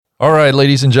All right,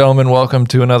 ladies and gentlemen, welcome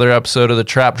to another episode of the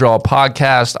Trap Draw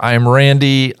Podcast. I am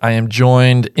Randy. I am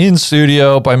joined in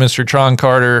studio by Mr. Tron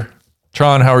Carter.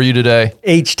 Tron, how are you today?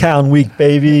 H-Town week,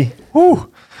 baby.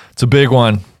 Woo! It's a big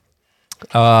one.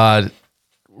 We're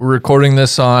recording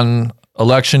this on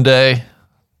Election Day.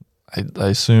 I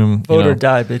assume Vote or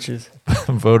die, bitches.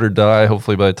 Vote or die.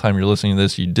 Hopefully by the time you're listening to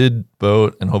this, you did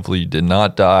vote, and hopefully you did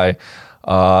not die.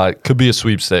 It could be a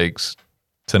sweepstakes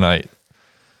tonight.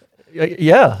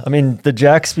 Yeah, I mean, the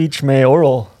Jack Speech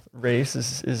mayoral race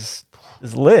is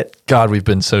lit. God, we've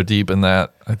been so deep in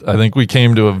that. I think we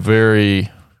came to a very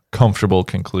comfortable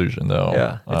conclusion, though.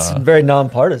 Yeah, it's very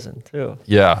nonpartisan, too.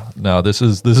 Yeah, no, this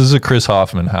is a Chris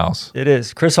Hoffman house. It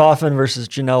is. Chris Hoffman versus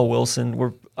Janelle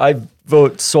Wilson. I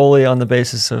vote solely on the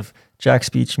basis of Jack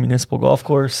Speech Municipal Golf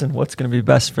Course and what's going to be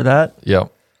best for that. Yep.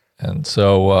 And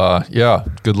so,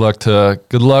 good luck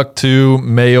to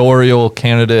mayoral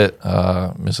candidate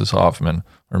Mrs. Hoffman,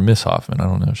 or Miss Hoffman. I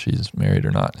don't know if she's married or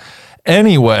not.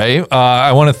 Anyway,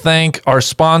 I want to thank our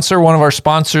sponsor, one of our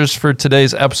sponsors for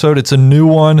today's episode. It's a new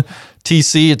one,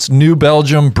 TC. It's New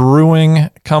Belgium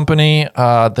Brewing Company.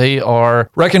 They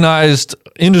are recognized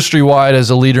industry-wide as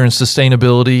a leader in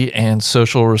sustainability and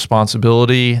social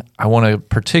responsibility. I want to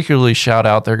particularly shout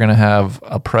out, they're going to have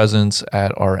a presence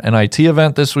at our NIT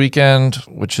event this weekend,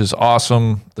 which is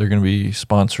awesome. They're going to be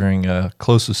sponsoring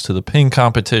Closest to the Ping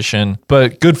competition.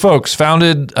 But good folks,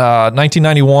 founded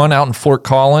 1991 out in Fort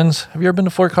Collins. Have you ever been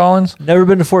to Fort Collins? Never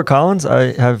been to Fort Collins.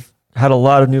 I have had a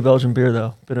lot of New Belgium beer,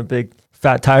 though. Been a big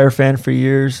Fat Tire fan for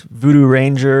years. Voodoo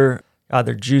Ranger,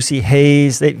 their Juicy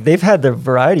Haze. They've had their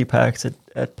variety packs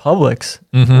at Publix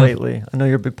lately. I know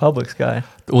you're a big Publix guy.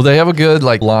 Well, they have a good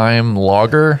lime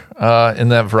lager in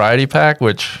that variety pack,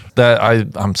 which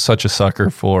I'm such a sucker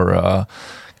for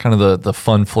kind of the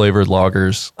fun flavored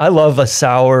lagers. I love a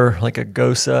sour, like a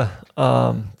Gosa.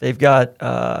 They've got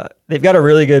a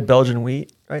really good Belgian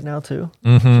wheat right now too,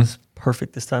 which is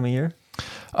perfect this time of year.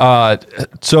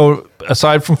 So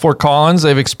aside from Fort Collins,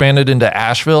 they've expanded into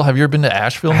Asheville. Have you ever been to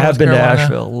Asheville? I have been to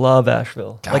Asheville. Love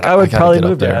Asheville. God, I would probably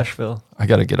move to Asheville. I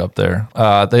got to get up there.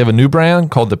 They have a new brand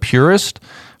called The Purist,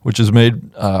 which is made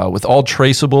with all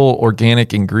traceable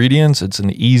organic ingredients. It's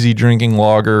an easy drinking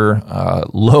lager,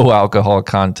 low alcohol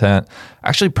content.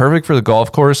 Actually perfect for the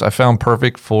golf course. I found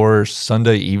perfect for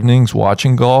Sunday evenings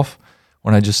watching golf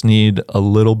when I just need a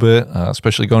little bit,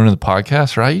 especially going into the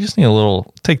podcast, right? You just need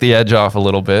take the edge off a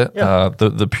little bit. Yeah.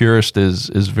 The Purist is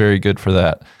very good for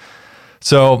that.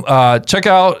 So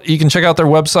you can check out their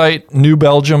website,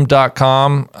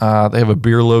 newbelgium.com. They have a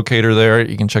beer locator there.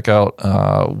 You can check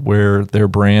out where their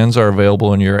brands are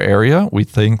available in your area. We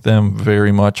thank them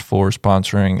very much for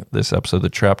sponsoring this episode of the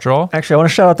Trap Draw. Actually, I want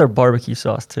to shout out their barbecue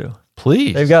sauce too.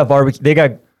 Please. They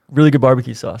got really good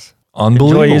barbecue sauce.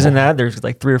 Unbelievable. Enjoy using that. There's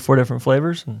 3 or 4 different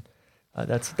flavors, and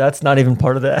that's not even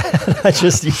part of that. I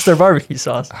just use their barbecue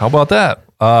sauce. How about that?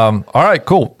 All right,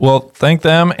 cool. Well, thank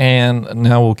them, and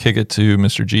now we'll kick it to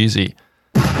Mr. Jeezy.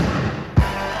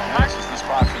 Nice is the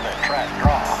spot for that trap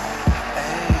draw.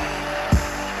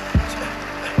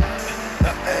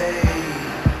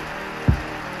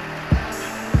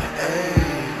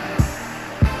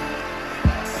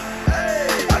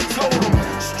 I told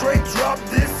him, straight drop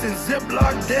this and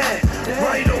ziplock that.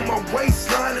 Right on my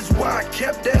waistline is why I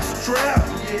kept that strap.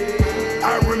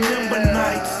 I remember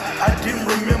nights, I didn't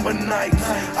remember nights.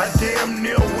 I damn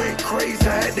near went crazy,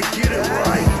 I had to get it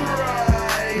right.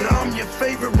 Now I'm your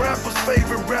favorite rapper's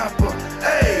favorite rapper.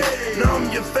 Hey, now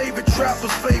I'm your favorite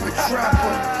trapper's favorite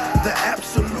trapper. The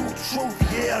absolute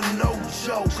truth, yeah, no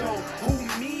joke.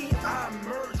 Who me? I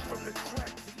emerged from the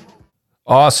crack.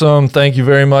 Awesome. Thank you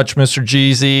very much, Mr.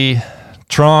 Jeezy.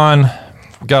 Tron,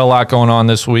 we got a lot going on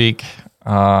this week.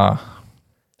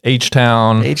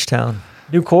 H-Town.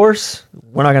 New course.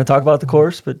 We're not going to talk about the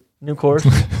course, but new course.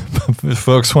 If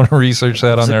folks want to research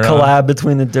that on It's a their collab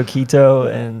between the Dokito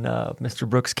and Mr.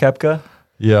 Brooks Koepka,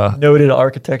 Yeah. noted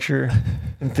architecture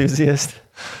enthusiast.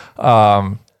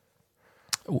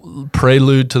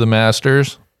 Prelude to the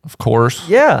Masters, of course.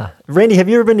 Yeah. Randy, have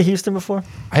you ever been to Houston before?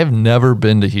 I have never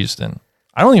been to Houston.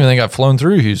 I don't even think I've flown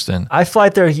through Houston. I fly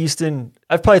through Houston.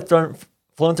 I've probably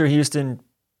flown through Houston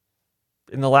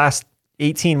in the last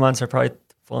 18 months. I've probably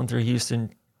flown through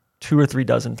Houston 2 or 3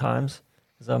 dozen times.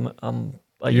 Because I'm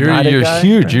a United You're guy,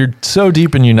 huge. right? You're so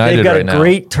deep in United They've got right a now.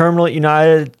 great terminal at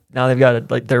United. Now they've got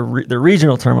their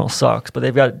regional terminal sucks, but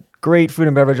they've got great food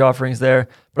and beverage offerings there.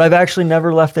 But I've actually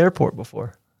never left the airport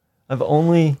before. I've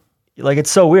only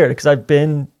it's so weird because I've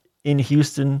been in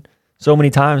Houston so many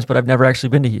times, but I've never actually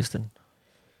been to Houston.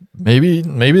 Maybe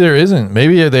there isn't.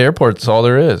 Maybe the airport's all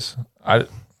there is. I don't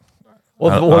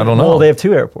know. Well, they have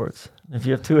 2 airports. If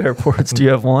you have 2 airports, do you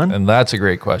have one? And that's a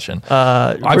great question.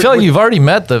 I we're- feel like you've already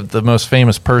met the most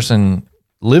famous person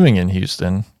living in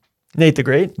Houston, Nate the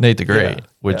Great. Nate the Great, Yeah,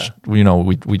 which yeah.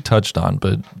 we touched on,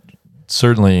 but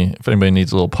certainly if anybody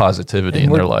needs a little positivity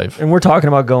in their life. And we're talking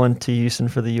about going to Houston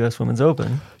for the U.S. Women's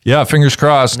Open. Yeah, fingers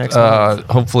crossed. Next month.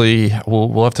 Hopefully,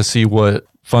 we'll have to see what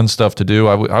fun stuff to do.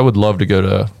 I would love to go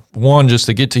to, 1, just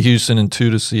to get to Houston, and 2,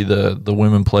 to see the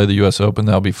women play the U.S. Open.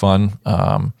 That'll be fun.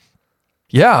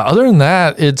 Yeah. Other than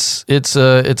that, it's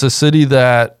a city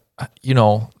that,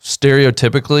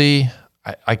 stereotypically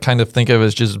I kind of think of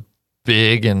as just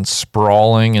big and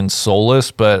sprawling and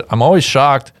soulless. But I'm always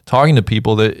shocked talking to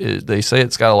people that they say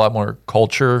it's got a lot more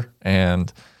culture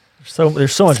and. So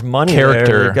there's so much money Character.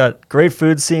 there. They've got great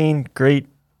food scene, great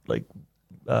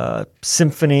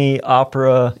symphony,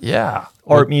 opera, Yeah.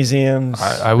 art museums.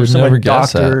 I would There's so never many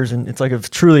guess that. doctors, and it's like a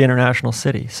truly international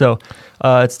city. So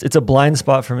it's a blind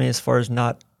spot for me as far as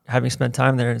not having spent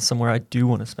time there, and it's somewhere I do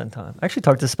want to spend time. I actually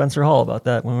talked to Spencer Hall about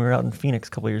that when we were out in Phoenix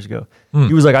a couple years ago.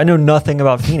 He was like, I know nothing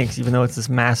about Phoenix, even though it's this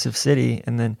massive city.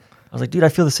 And then I was like, dude, I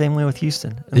feel the same way with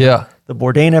Houston. And Yeah. The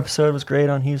Bourdain episode was great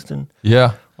on Houston,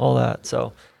 Yeah. all that.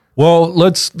 So Well,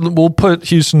 we'll put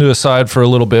Houston to the side for a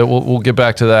little bit. We'll get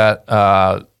back to that.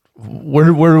 Where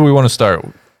do we want to start?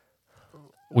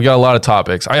 We got a lot of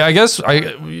topics. I guess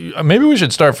maybe we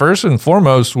should start first and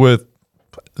foremost with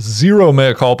zero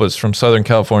mea culpas from Southern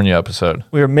California episode.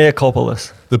 we were mea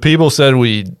culpa-less. The people said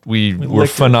we were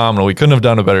licked it. phenomenal. We couldn't have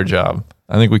done a better job.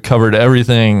 I think we covered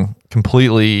everything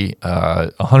completely,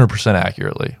 100%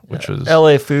 accurately, which was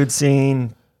LA food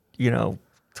scene,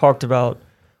 talked about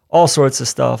all sorts of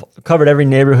stuff. Covered every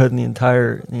neighborhood in the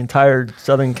entire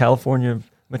Southern California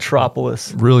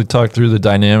metropolis. really talked through the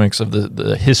dynamics of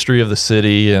the history of the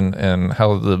city and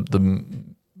how the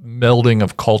melding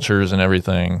of cultures and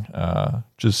everything.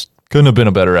 Just couldn't have been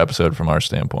a better episode from our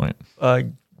standpoint.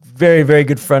 Very, very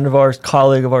good friend of ours,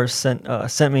 colleague of ours,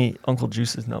 sent me Uncle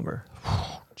Juice's number.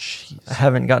 Jeez. I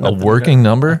haven't gotten A up the- working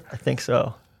number? I think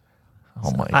so.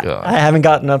 Oh my I god. haven't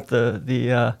gotten up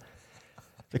the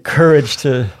courage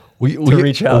to We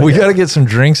reach out We yet. got to get some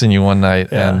drinks in you one night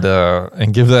Yeah.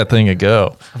 and give that thing a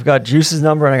go. I've got Juice's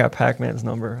number and I got Pac-Man's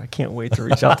number. I can't wait to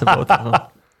reach out to both of them.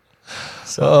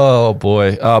 So Oh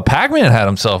boy. Pac-Man had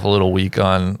himself a little week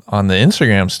on the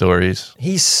Instagram stories.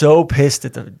 he's so pissed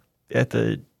at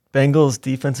the Bengals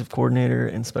defensive coordinator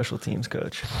and special teams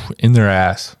coach In their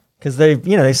ass. because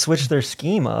they switched their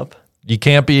scheme up. You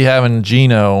can't be having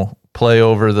Gino play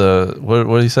over the what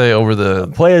do you say over the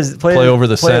Play over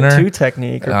the play center? a 2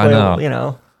 technique or I play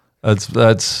know.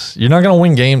 That's you're not gonna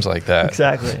win games like that.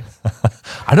 exactly.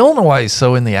 I don't know why he's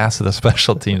so in the ass of the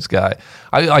special teams guy.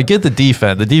 I get the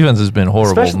defense. The defense has been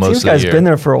horrible Special most teams of the guy's year. been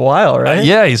there for a while, right?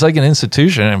 Yeah, he's like an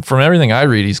institution, and from everything I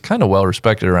read, he's kind of well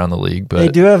respected around the league. They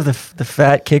But do have the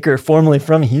fat kicker, formerly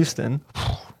from Houston.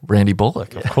 Randy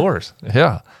Bullock, of course,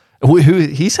 yeah,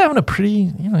 he's having a pretty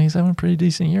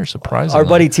decent year. Surprisingly, Our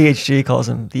buddy THG calls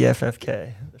him the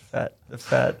FFK, the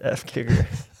fat F kicker.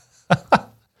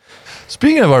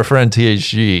 Speaking of our friend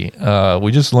THG,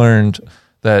 we just learned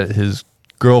that his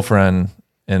girlfriend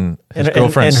and his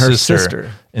girlfriend's and her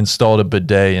sister installed a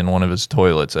bidet in one of his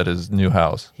toilets at his new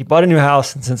house. He bought a new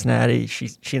house in Cincinnati. She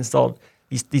installed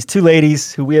these 2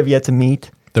 ladies who we have yet to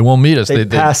meet. They won't meet us. They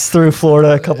passed through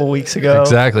Florida a couple weeks ago.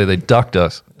 Exactly. They ducked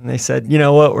us. And they said, you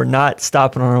know what? We're not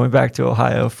stopping on our way back to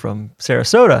Ohio from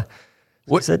Sarasota.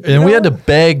 said, And we had to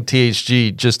beg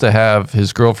THG just to have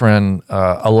his girlfriend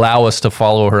allow us to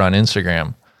follow her on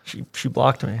Instagram. She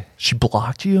blocked me. She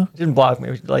blocked you? She didn't block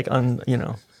me. Like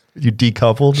You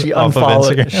decoupled she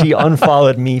unfollowed. She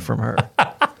unfollowed me from her.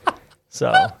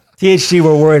 So THG,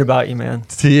 we're worried about you, man.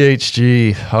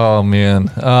 THG. Oh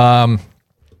man.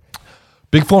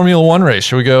 Big Formula One race.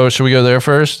 Should we go there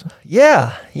first?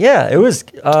 Yeah. It was.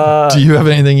 Do you have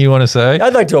anything you want to say?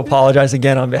 I'd like to apologize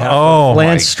again on behalf Oh, of my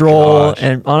Lance Stroll gosh.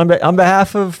 and on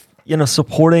behalf of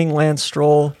supporting Lance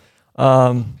Stroll.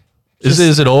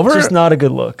 Is it over? Just not a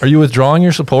good look. Are you withdrawing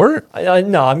your support?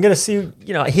 No, I'm gonna see.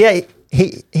 He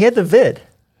had the vid,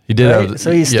 He did right? have.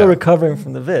 So he's still yeah. recovering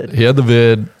from the vid. He had the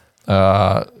vid.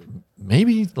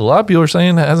 Maybe a lot of people are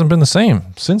saying it hasn't been the same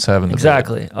since having the vid.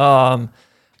 Exactly.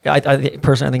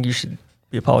 Personally, I think you should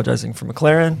be apologizing for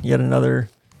McLaren. Yet another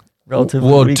relatively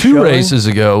Well, weak 2 showing. races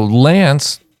ago,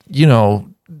 Lance,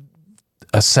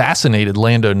 assassinated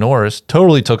Lando Norris,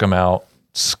 totally took him out.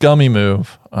 Scummy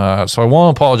move. So I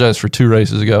want to apologize for 2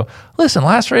 races ago. Listen,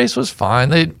 last race was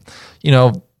fine. I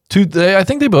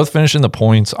think they both finished in the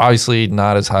points. Obviously,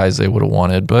 not as high as they would have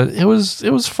wanted, but it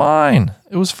was fine.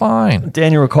 It was fine.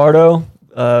 Daniel Ricciardo,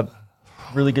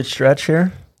 really good stretch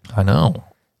here. I know.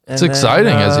 It's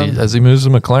exciting as he moves to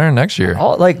McLaren next year.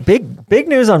 All, like big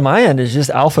news on my end is just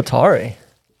AlphaTauri.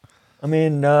 I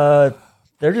mean,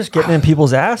 they're just getting in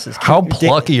people's asses. How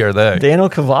plucky are they? Daniel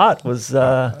Kvyat was,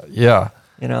 Yeah.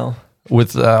 you know,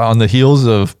 With on the heels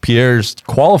of Pierre's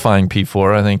qualifying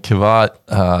P4, I think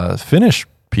Kvyat finished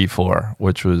P4,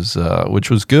 which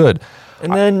was good.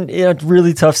 and then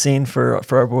really tough scene for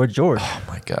our boy George. Oh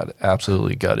my God,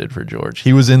 absolutely gutted for George.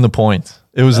 He was in the points.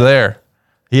 It was there.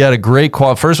 He had a great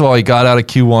qual. First of all, he got out of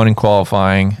Q1 in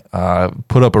qualifying,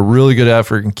 put up a really good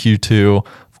effort in Q2.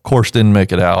 Of course, didn't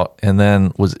make it out, and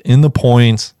then was in the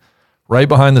points, right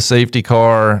behind the safety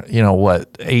car.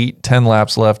 8-10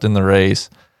 laps left in the race,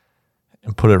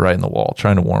 and put it right in the wall,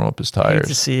 trying to warm up his I hate to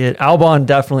tires. see it. Albon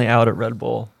definitely out at Red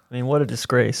Bull. I mean, what a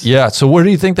disgrace. Yeah. So where do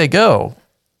you think they go?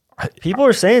 People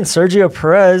are saying Sergio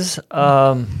Perez.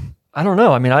 I don't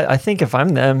know. I mean, I think if I'm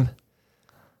them,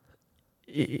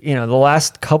 the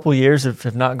last couple years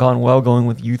have not gone well going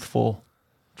with youthful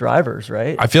drivers,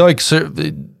 right? I feel like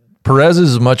Perez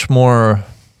is much more,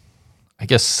 I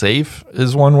guess, safe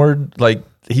is one word. Like,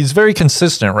 he's very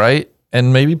consistent, right?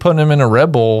 And maybe putting him in a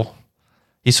Red Bull,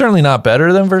 he's certainly not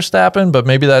better than Verstappen, but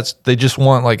maybe they just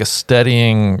want like a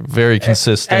steadying, very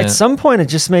consistent. At some point, it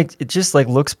just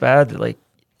looks bad that like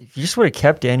if you just would have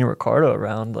kept Daniel Ricciardo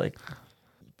around, like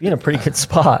be in a pretty good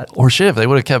spot. Or shit, if they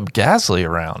would have kept Gasly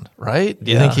around, right?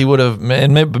 Do you Yeah. think he would have?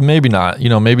 And maybe not.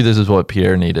 Maybe this is what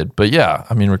Pierre needed. But yeah,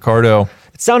 I mean, Ricciardo.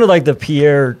 It sounded like the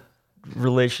Pierre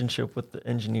relationship with the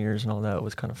engineers and all that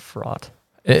was kind of fraught.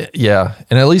 Yeah,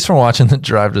 and at least from watching the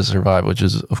Drive to Survive, which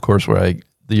is of course where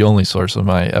the only source of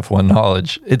my F1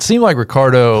 knowledge, it seemed like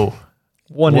Ricciardo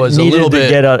was a little bit.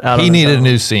 Get out he on needed his a own.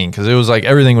 new scene because it was like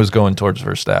everything was going towards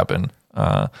Verstappen.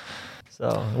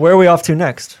 So where are we off to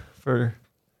next for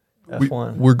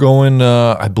F1? We're going.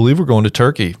 I believe we're going to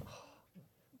Turkey.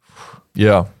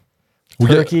 Yeah, we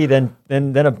get Turkey, then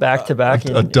a back-to-back.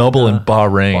 a double in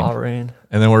Bahrain, Bahrain.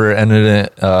 and then we're ending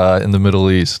it in the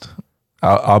Middle East,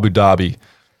 Abu Dhabi.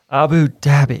 Abu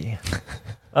Dhabi.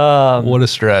 What a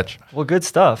stretch! Well, good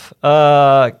stuff.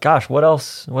 Gosh, what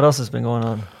else? What else has been going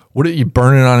on? What are you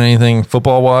burning on anything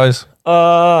football wise?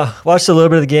 Watched a little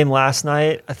bit of the game last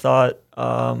night. I thought we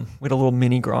had a little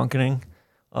mini Gronkening.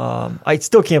 I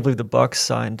still can't believe the Bucks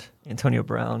signed Antonio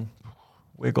Brown.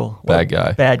 Wiggle. Bad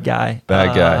guy. Bad guy.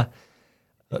 Bad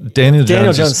guy. Daniel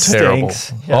Jones is terrible.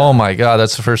 stinks. Yeah. Oh my God,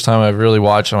 that's the first time I've really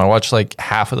watched him. I watched like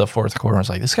half of the fourth quarter. I was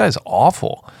like, this guy's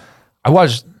awful. I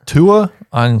watched Tua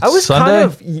on I was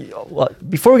Sunday.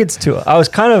 before we get to Tua, I was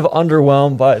kind of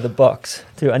underwhelmed by the Bucks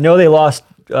too. I know they lost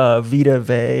Vita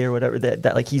Vey or whatever.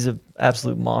 That like he's an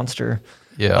absolute monster.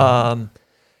 Yeah.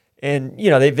 And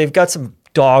they've got some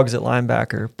dogs at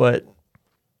linebacker, but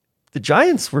the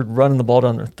Giants were running the ball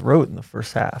down their throat in the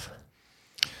first half.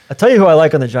 I'll tell you who I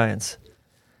like on the Giants.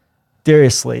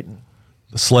 Darius Slayton.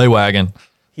 The sleigh wagon.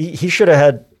 He should have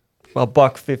had a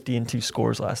 $150 and 2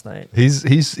 scores last night He's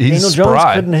Daniel Jones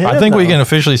spry. couldn't hit I him, think we though. can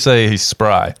officially say he's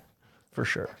spry. for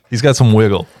sure. He's got some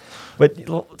wiggle. But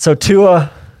so Tua,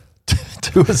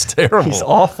 Tua's terrible. he's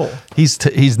awful.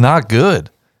 He's not good.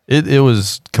 It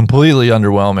was completely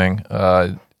underwhelming.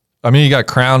 I mean, he got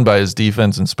crowned by his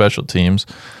defense and special teams.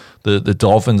 The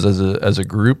Dolphins as a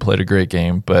group played a great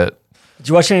game, but Did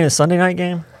you watch any of the Sunday night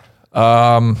game?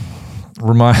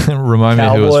 remind me who was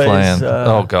Cowboys, playing.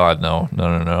 Oh God, no.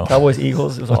 Cowboys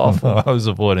Eagles. It was awful. I was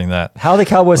avoiding that. How the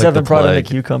Cowboys Like haven't the brought in the plague.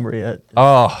 cucumber yet?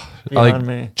 Oh, Beyond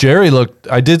me. Jerry looked.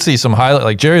 I did see some highlight.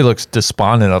 Like Jerry looks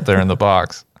despondent up there in the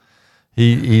box.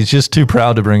 He's just too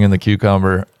proud to bring in the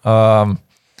cucumber.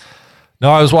 No,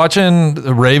 I was watching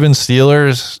the Ravens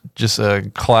Steelers. Just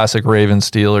a classic Ravens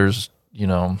Steelers.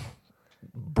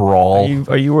 Brawl.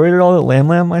 Are you worried at all that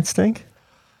Lamb might stink?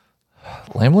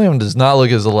 Lamb does not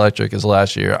look as electric as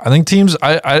last year. I think teams.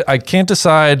 I can't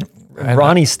decide. And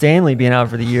Ronnie Stanley being out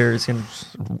for the year is going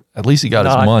to. At least he got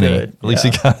his Not money. good, At least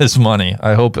yeah. he got his money.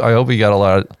 I hope he got a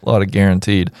lot of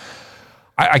guaranteed.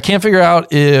 I can't figure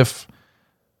out if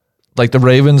like the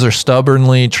Ravens are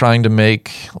stubbornly trying to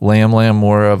make Lamb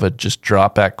more of a just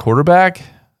drop back quarterback,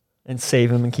 And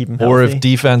save him and keep him healthy. or if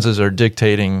defenses are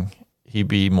dictating he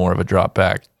be more of a drop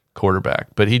back quarterback.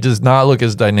 But he does not look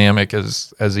as dynamic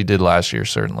as he did last year,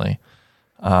 certainly.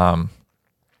 and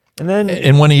then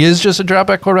And when he is just a drop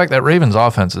back quarterback, that Ravens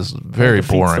offense is very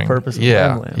defeats the boring. purpose of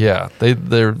yeah, Lamb. yeah.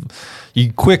 They're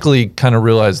you quickly kind of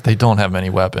realize they don't have many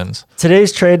weapons.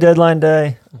 today's trade deadline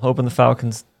day. I'm hoping the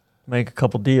Falcons make a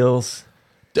couple deals.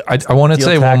 I want to Deal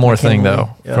say one Tack more McKinley. thing though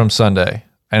Yeah. from Sunday,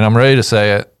 and I'm ready to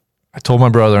say it. I told my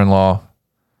brother-in-law,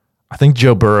 I think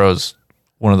Joe Burrow's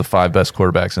one of the 5 best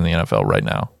quarterbacks in the NFL right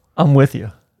now. I'm with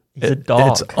you. He's a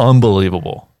dog. It's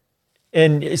unbelievable.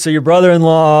 And so your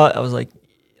brother-in-law, I was like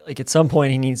at some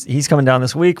point he's coming down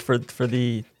this week for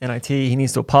the NIT. He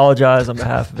needs to apologize on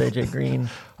behalf of AJ Green.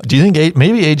 Do you think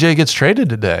maybe AJ gets traded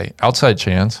today? Outside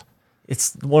chance.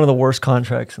 It's one of the worst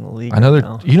contracts in the league. I know right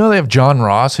now. they have John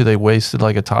Ross, who they wasted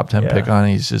like a top 10 Yeah. pick on.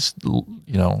 He's just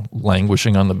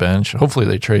languishing on the bench. Hopefully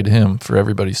they trade him for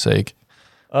everybody's sake.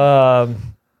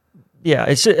 Yeah,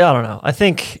 it's just, I don't know. I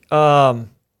think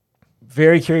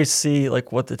very curious to see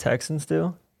like what the Texans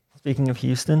do. Speaking of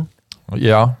Houston,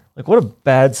 Yeah, like what a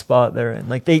bad spot they're in.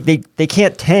 Like they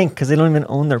can't tank because they don't even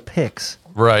own their picks.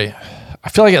 right. I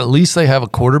feel like at least they have a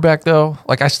quarterback though.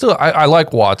 Like I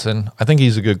like Watson. I think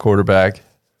he's a good quarterback.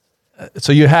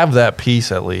 So you have that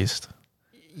piece at least.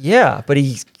 Yeah, but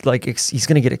he's like he's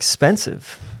going to get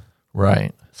expensive,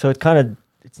 Right. so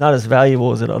it's not as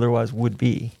valuable as it otherwise would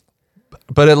be.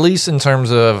 But at least in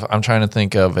terms of, I'm trying to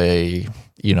think of a,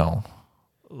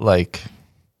 like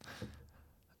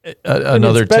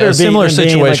another better similar than being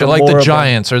situation, like like more the of a-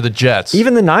 Giants or the Jets.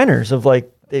 Even the Niners of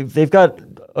like they've got.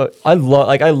 I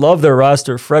love their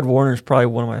roster. Fred Warner is probably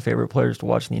one of my favorite players to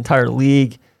watch in the entire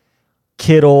league.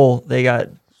 Kittle, they got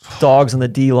dogs on the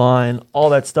D line, all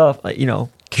that stuff.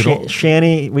 Kittle.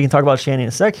 Shanny. We can talk about Shanny in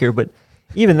a sec here, but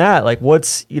even that, like,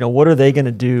 what are they going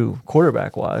to do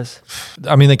quarterback wise?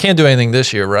 I mean, they can't do anything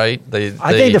this year, right?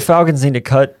 I think the Falcons need to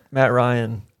cut Matt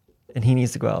Ryan, and he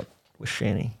needs to go out with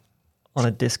Shanny on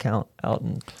a discount out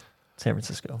in San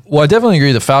Francisco. Well, I definitely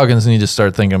agree. The Falcons need to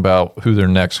start thinking about who their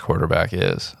next quarterback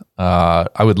is.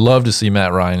 I would love to see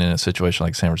Matt Ryan in a situation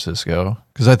like San Francisco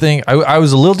because I think I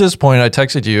was a little disappointed. I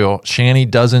texted you. Shanny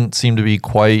doesn't seem to be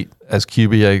quite as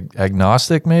QB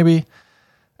agnostic, maybe,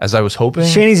 as I was hoping.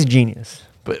 Shanny's a genius.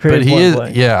 But Period, he point is,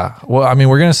 blank. yeah. Well, I mean,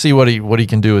 we're gonna see what he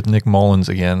can do with Nick Mullins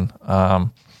again.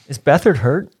 Is Beathard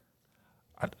hurt?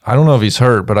 I don't know if he's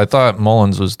hurt, but I thought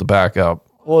Mullins was the backup.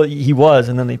 Well, he was,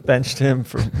 and then they benched him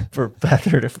for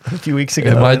Beathard a few weeks ago.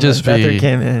 It might and then just be Beathard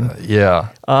came in. Yeah,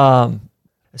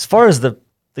 As far as the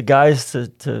guys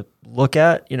to look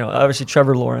at, obviously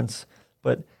Trevor Lawrence,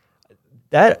 but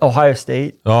that Ohio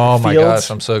State. Oh my Fields, gosh,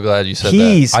 I'm so glad you said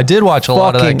he's that. I did watch a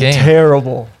lot of that fucking game.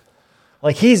 Terrible.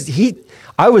 Like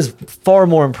I was far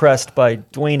more impressed by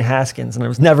Dwayne Haskins, and I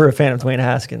was never a fan of Dwayne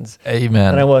Haskins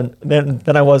Amen.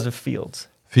 than I was of Fields.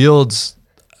 Fields,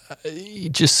 he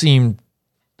just seemed,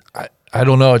 I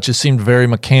don't know, it just seemed very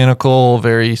mechanical,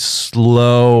 very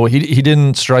slow. He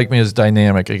didn't strike me as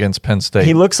dynamic against Penn State.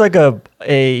 He looks like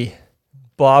a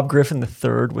Bob Griffin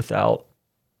III without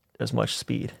as much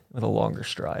speed, with a longer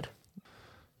stride.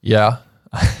 Yeah.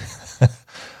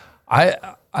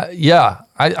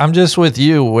 I'm just with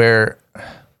you where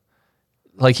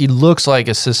like he looks like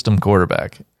a system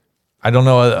quarterback. I don't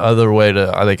know other way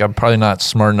to, I'm probably not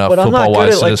smart enough But I'm not football good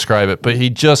wise at, to like, describe it, but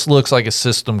he just looks like a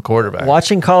system quarterback.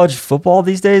 Watching college football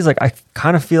these days, like I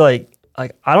kind of feel like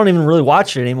I don't even really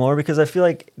watch it anymore because I feel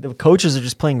like the coaches are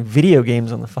just playing video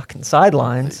games on the fucking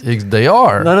sidelines. They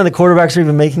are. None of the quarterbacks are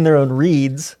even making their own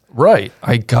reads. Right.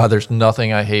 God, there's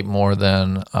nothing I hate more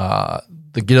than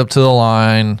the get up to the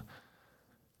line,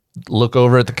 look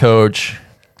over at the coach,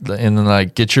 and then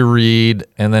like get your read,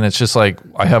 and then it's just like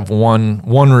I have one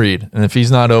read, and if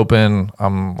he's not open,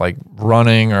 I'm like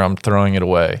running or I'm throwing it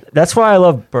away. That's why I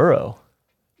love Burrow.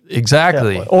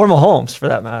 Exactly. Yeah, or Mahomes for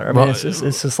that matter. I mean, Well, it's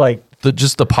just like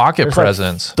Just the pocket there's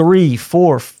presence. like 3,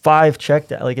 4, 5 check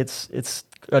down. Like it's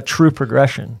a true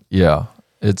progression. Yeah.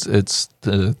 It's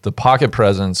the pocket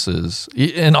presence is,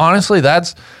 and honestly,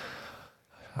 that's,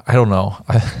 I don't know.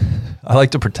 I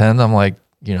like to pretend I'm like,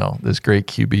 this great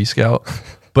QB scout,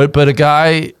 but a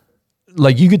guy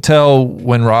like you could tell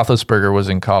when Roethlisberger was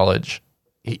in college,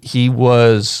 he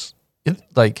was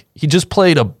like, he just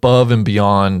played above and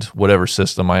beyond whatever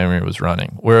system Miami was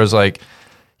running. Whereas like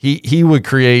he would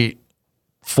create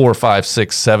 4, 5,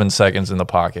 6, 7 seconds in the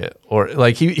pocket, or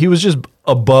like he was just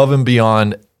above and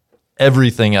beyond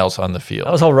everything else on the field.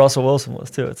 That was how Russell Wilson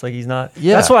was too. It's like he's not.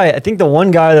 Yeah. That's why I think the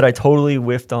one guy that I totally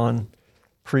whiffed on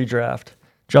pre-draft,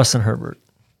 Justin Herbert.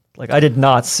 Like I did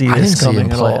not see I didn't this see him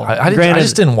coming at play. all. I Granted,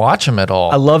 just didn't watch him at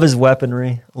all. I love his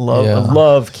weaponry. I Yeah.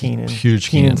 love Keenan. Huge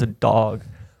Keenan's Keenan. a dog.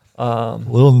 A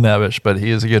little nebbish, but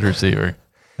he is a good receiver.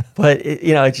 But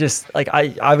it's just like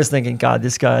I was thinking, God,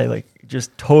 this guy like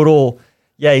just total.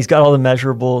 Yeah, he's got all the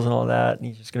measurables and all that, and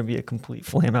he's just going to be a complete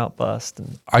flame out bust.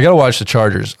 And I got to watch the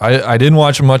Chargers. I didn't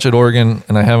watch him much at Oregon,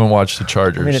 and I haven't watched the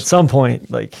Chargers. I mean, at some point,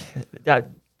 like that,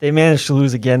 they managed to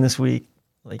lose again this week.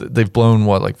 Like, They've blown,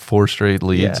 what, like 4 straight yeah,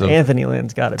 leads of Anthony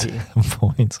Lynn's got to be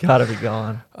points.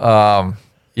 gone.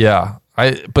 Yeah.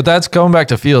 But that's going back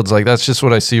to Fields. Like, that's just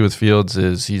what I see with Fields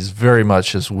is he's very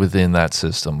much just within that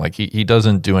system. Like, he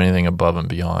doesn't do anything above and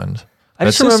beyond. I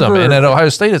just system. remember, And at Ohio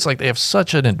State, it's like they have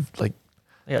such an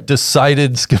yeah,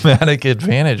 decided schematic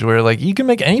advantage where like you can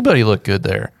make anybody look good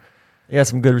there. they got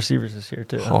some good receivers this year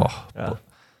too. Oh,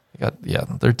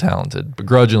 they're talented.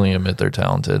 Begrudgingly admit they're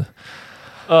talented.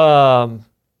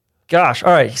 Gosh.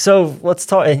 All right. So let's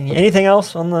talk. Anything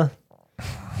else on the?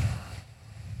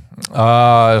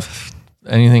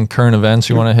 Anything current events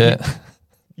you want to hit?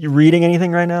 You reading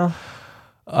anything right now?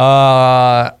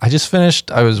 I just finished.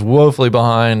 I was woefully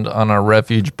behind on our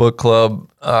Refuge book club,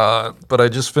 but I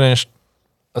just finished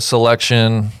a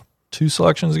selection,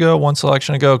 one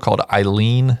selection ago called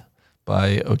Eileen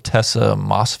by Otessa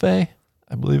Mosfe.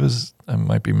 I believe I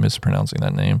might be mispronouncing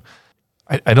that name.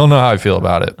 I don't know how I feel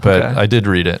about it, but Okay. I did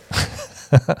read it.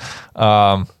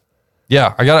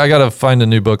 Yeah, I got to find a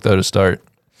new book though to start.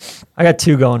 I got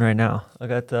two going right now. I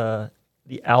got the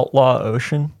Outlaw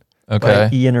Ocean Okay.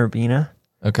 by Ian Urbina.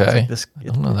 Okay. This, I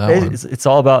don't know that one. it's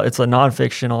all about. It's a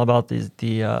nonfiction, all about the.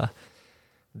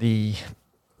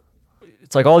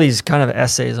 It's like all these kind of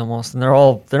essays almost, and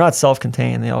they're not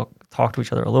self-contained. They all talk to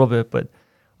each other a little bit, but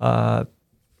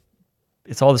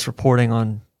it's all this reporting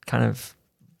on kind of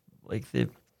like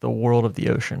the world of the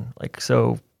ocean, like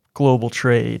so global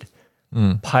trade,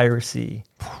 piracy.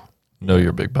 Know you're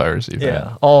a big piracy fan.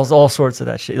 Yeah, all sorts of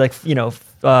that shit. Like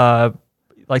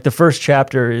like the first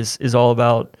chapter is all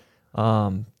about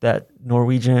that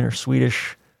Norwegian or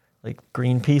Swedish like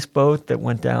Greenpeace boat that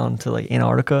went down to like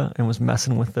Antarctica and was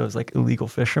messing with those like illegal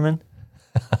fishermen.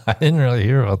 I didn't really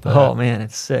hear about that. Oh man,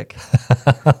 it's sick.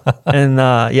 And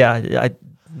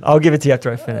I'll give it to you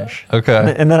after I finish.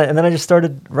 Okay. And then I just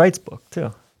started Wright's book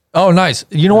too. Oh, nice.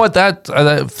 You know what?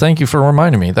 Thank you for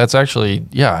reminding me. That's actually,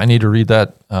 I need to read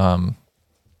that.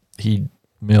 He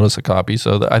mailed us a copy,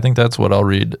 so I think that's what I'll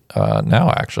read now,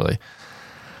 actually.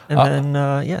 And then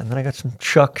I got some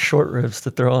Chuck short ribs to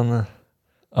throw on the.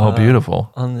 Oh,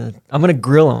 beautiful. I'm gonna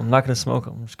grill them. I'm not gonna smoke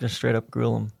them. I'm just gonna straight up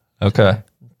grill them. Okay.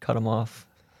 Cut them off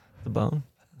the bone.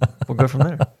 We'll go from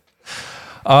there.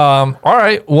 All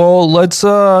right. Well, let's.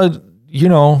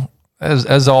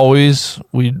 As always,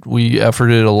 we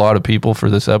efforted a lot of people for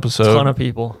this episode. Ton of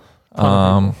people.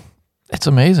 It's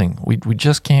amazing. We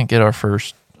just can't get our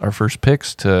first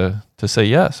picks to say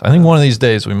yes. I think one of these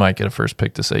days we might get a first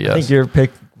pick to say yes. I think your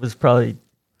pick was probably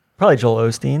Joel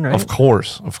Osteen, right? Of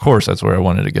course, that's where I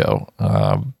wanted to go.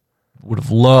 Would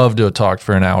have loved to have talked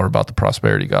for an hour about the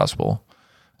prosperity gospel.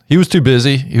 He was too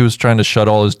busy. He was trying to shut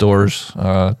all his doors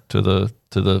to the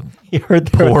He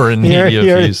heard poor and needy of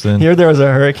Houston. Here there was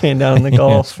a hurricane down in the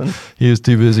Gulf. And He was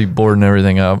too busy boarding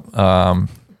everything up.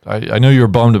 I know you were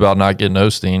bummed about not getting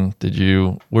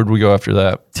Osteen. Where'd we go after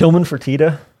that? Tillman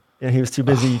Fertitta. Yeah, he was too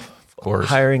busy Of course.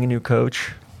 hiring a new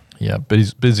coach. Yeah,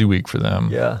 busy week for them.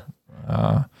 Yeah.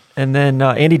 And then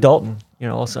Andy Dalton.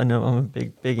 Also I know I'm a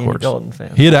big Andy course. Dalton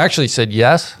fan. He had actually said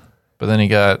yes, but then he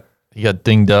got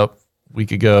dinged up a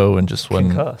week ago and just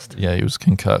wasn't Concussed. Yeah, he was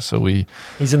concussed. So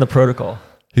He's in the protocol.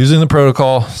 he was in the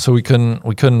protocol, so we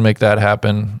couldn't make that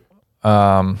happen.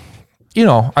 I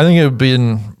think it would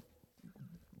be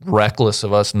reckless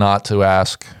of us not to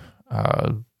ask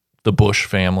the Bush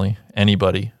family,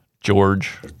 anybody,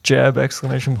 George. Jab!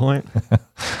 Exclamation point.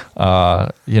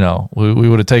 We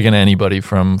would have taken anybody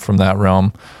from that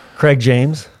realm. Craig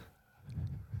James.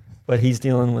 But he's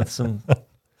dealing with some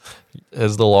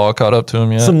Has the law caught up to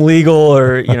him yet? some legal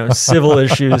or civil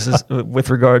issues with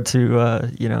regard to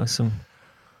some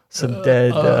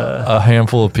dead A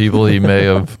handful of people he may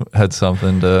have had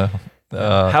something to.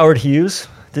 Howard Hughes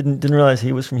didn't realize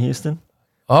he was from Houston.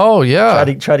 Oh yeah,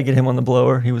 Tried to get him on the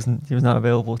blower. He was not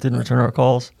available. Didn't return our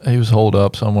calls. he was holed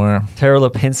up somewhere. Tara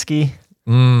Lipinski.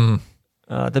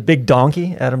 The big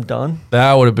donkey, Adam Dunn.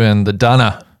 That would have been the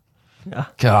Dunna. Yeah.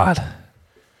 God,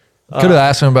 could have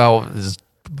asked him about his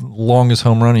longest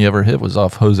home run he ever hit was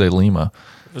off Jose Lima.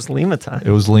 It was Lima time. It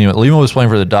was Lima. Lima was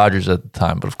playing for the Dodgers at the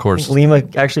time, but of course, Lima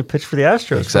actually pitched for the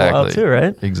Astros for a while exactly too,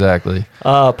 right? Exactly.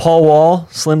 Paul Wall,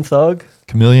 Slim Thug.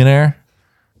 Chameleonaire.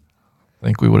 I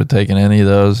think we would have taken any of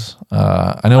those.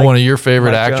 I know one of your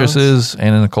favorite Mike actresses,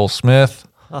 Anna Nicole Smith.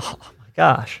 Oh my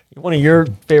gosh, one of your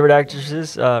favorite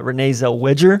actresses, Renee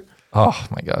Zellweger. Oh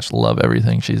my gosh, love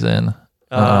everything she's in.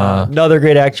 Another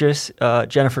great actress,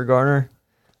 Jennifer Garner.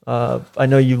 I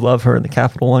know you love her in the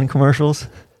Capital One commercials.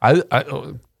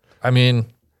 I mean,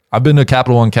 I've been to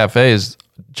Capital One cafes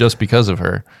just because of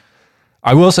her.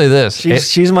 I will say this: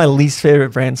 She's my least favorite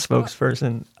brand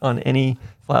spokesperson on any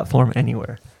platform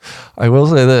anywhere. I will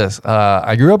say this: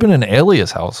 I grew up in an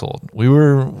Alias household. We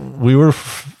were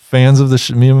fans of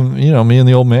the me and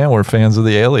the old man were fans of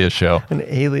the Alias show. An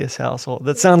Alias household.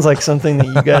 That sounds like something that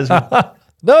you guys would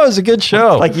No, it was a good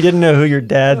show. Like you didn't know who your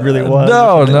dad really was.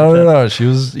 No. She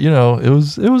was,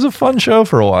 it was a fun show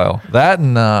for a while. That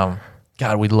and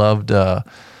God, we loved.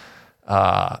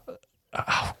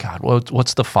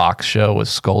 What's the Fox show with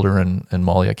Skolder and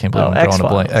Molly? I can't believe I'm drawing a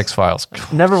blank. X-Files.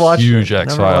 Never watched huge it.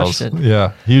 X-Files. Never watched it.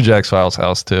 Yeah, huge X-Files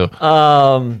house too.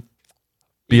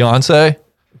 Beyonce,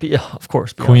 Of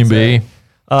course, Queen Beyonce. Bee.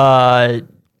 I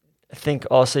think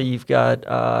also you've got.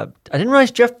 I didn't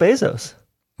realize Jeff Bezos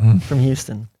from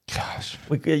Houston. Gosh,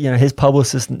 His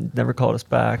publicist never called us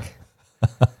back.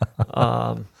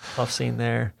 Tough scene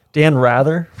there. Dan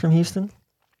Rather from Houston.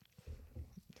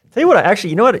 Tell you what,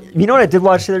 you know what I did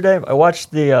watch the other day? I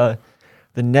watched the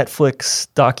Netflix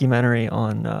documentary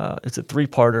on. It's a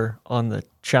 3-parter on the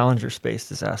Challenger space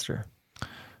disaster.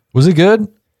 was it good? It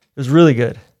was really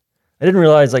good. I didn't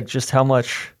realize just how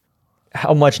much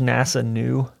NASA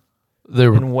knew They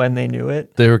were and when they knew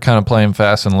it. they were kind of playing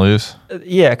fast and loose.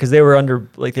 Yeah, because they were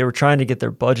they were trying to get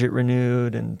their budget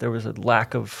renewed, and there was a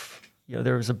lack of,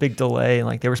 there was a big delay,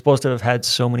 and they were supposed to have had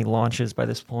so many launches by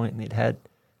this point, and they'd had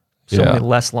so many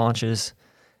less launches,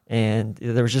 and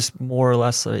there was just more or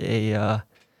less a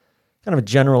kind of a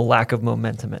general lack of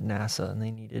momentum at NASA, and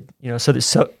they needed, so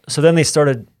then they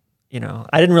started,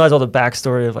 I didn't realize all the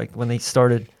backstory of when they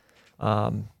started,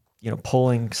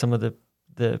 pulling some of the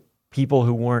people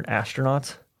who weren't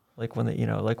astronauts, when they,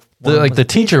 the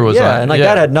teacher was on, and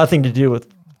that had nothing to do with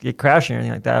it crashing or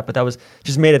anything like that, but that was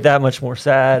just made it that much more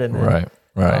sad. And then, right.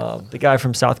 The guy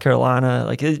from South Carolina,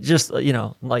 it just,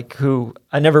 who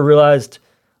I never realized,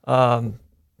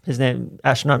 his name,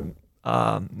 astronaut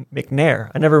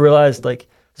McNair. I never realized,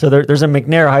 so there's a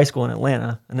McNair High School in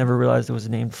Atlanta. I never realized it was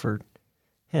named for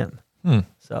him.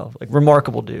 So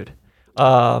remarkable dude.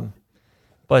 But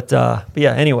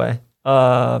yeah, anyway.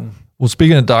 Well,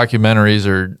 speaking of documentaries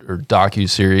or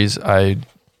docu-series, I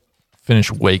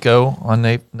finished Waco on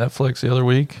Netflix the other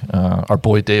week. Our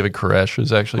boy David Koresh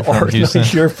was actually from Houston.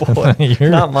 Your boy,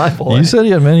 not my boy. You said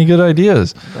he had many good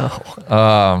ideas.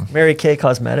 No. Mary Kay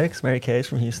Cosmetics. Mary Kay is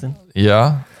from Houston.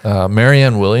 Yeah.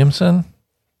 Marianne Williamson,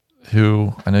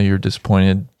 who I know you're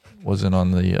disappointed wasn't on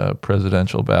the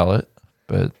presidential ballot,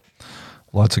 but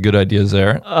lots of good ideas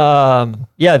there.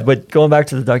 Yeah, but going back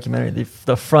to the documentary,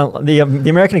 the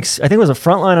American, I think it was a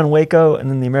Frontline on Waco, and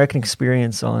then the American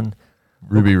Experience on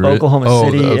Ruby Ridge, Oklahoma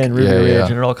City and Ruby Ridge,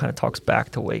 and it all kind of talks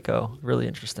back to Waco. Really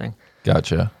interesting.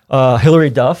 Gotcha. Hillary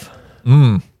Duff.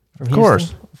 Of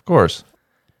course.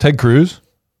 Ted Cruz.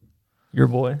 Your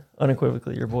boy,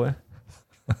 unequivocally your boy.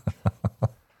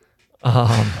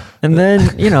 And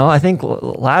then, I think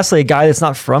lastly, a guy that's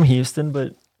not from Houston,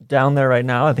 but down there right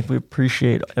now, I think we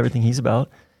appreciate everything he's about.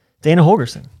 Dana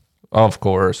Holgerson. Of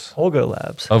course. Holgo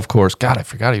Labs. Of course. God, I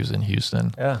forgot he was in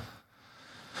Houston. Yeah.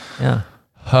 Yeah.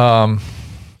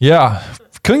 Yeah.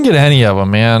 Couldn't get any of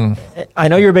them, man. I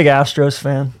know you're a big Astros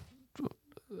fan.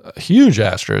 A huge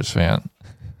Astros fan.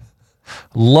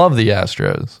 Love the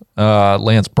Astros.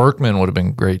 Lance Berkman would have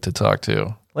been great to talk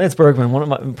to. Lance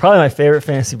Berkman, probably my favorite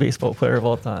fantasy baseball player of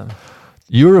all time.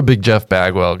 You were a big Jeff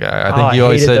Bagwell guy. I think you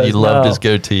always said you loved his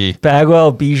goatee.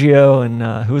 Bagwell, Biggio,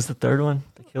 and who was the third one?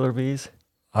 The Killer Bees?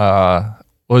 It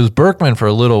was Berkman for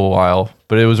a little while,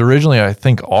 but it was originally, I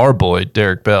think, our boy,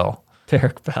 Derek Bell.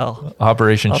 Derek Bell.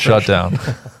 Operation Shutdown.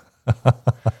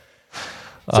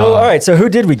 All right. So who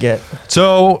did we get?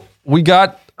 So we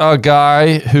got a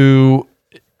guy who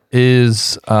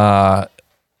is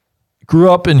grew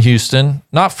up in Houston,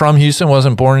 not from Houston,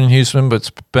 wasn't born in Houston, but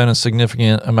spent a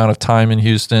significant amount of time in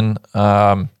Houston.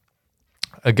 A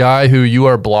guy who you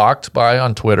are blocked by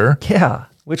on Twitter. Yeah,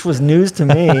 which was news to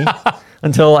me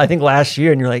until I think last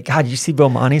year. And you're like, God, did you see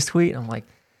Bomani's tweet? I'm like,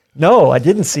 no, I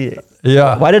didn't see it.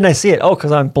 Yeah. Why didn't I see it? Oh,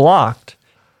 because I'm blocked.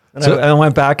 And I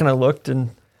went back and I looked, and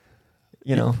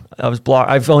I was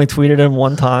blocked. I've only tweeted him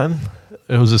one time.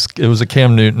 It was a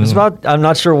Cam Newton. It was about, I'm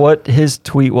not sure what his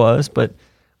tweet was, but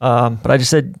I just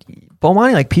said,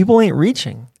 Bomani, people ain't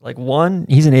reaching. 1,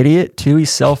 he's an idiot. 2, he's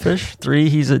selfish. 3,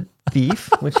 he's a thief,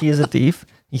 which he is a thief.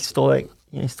 He stole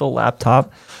he stole a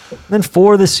laptop. And then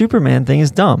 4, the Superman thing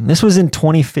is dumb. This was in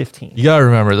 2015. You gotta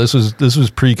remember, this was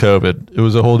pre-COVID. It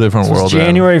was a whole different world.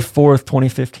 January 4th,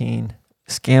 2015.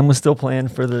 Scam was still playing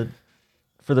for the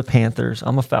Panthers.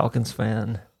 I'm a Falcons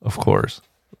fan. Of course.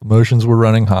 Emotions were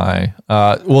running high.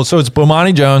 So it's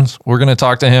Bomani Jones. We're going to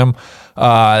talk to him.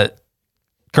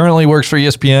 Currently works for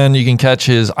ESPN. You can catch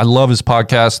I love his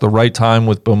podcast, The Right Time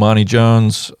with Bomani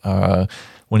Jones.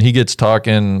 When he gets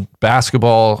talking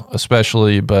basketball,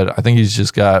 especially, but I think he's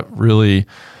just got really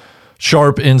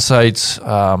sharp insights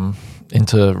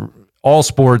into all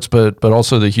sports, but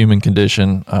also the human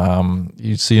condition.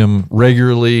 You see him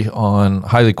regularly on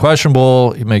Highly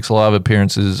Questionable. He makes a lot of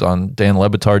appearances on Dan Le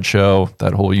Batard show,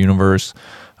 that whole universe.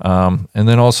 And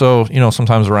then also,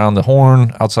 sometimes around the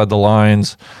horn, outside the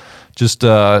lines, just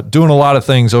doing a lot of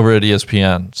things over at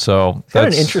ESPN. So got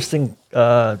an interesting,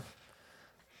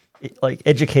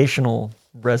 educational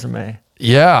resume.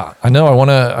 Yeah, I know. I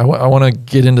want to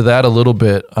get into that a little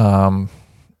bit.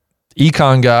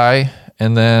 Econ guy,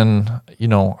 and then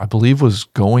I believe was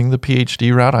going the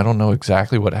PhD route. I don't know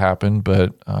exactly what happened,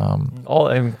 but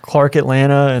Clark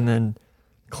Atlanta, and then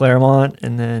Claremont,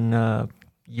 and then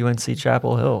UNC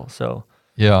Chapel Hill. So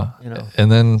yeah,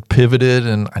 and then pivoted,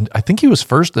 and I think he was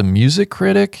first a music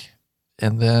critic,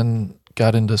 and then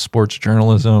got into sports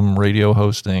journalism, radio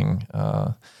hosting.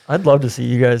 I'd love to see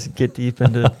you guys get deep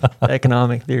into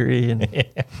economic theory and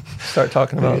start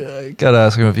talking about. Got to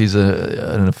ask him if he's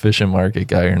an efficient market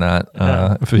guy or not.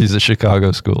 If he's a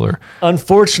Chicago schooler.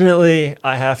 Unfortunately,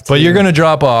 I have to. But you're going to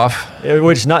drop off.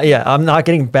 I'm not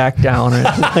getting back down or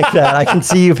anything like that. I can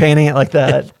see you painting it like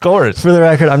that. Of course. For the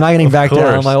record, I'm not getting back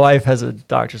down. My wife has a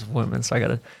doctor's appointment, so I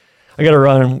gotta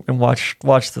run and watch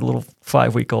the little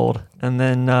 5-week-old, and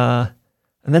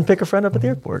then pick a friend up at the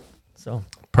airport. So.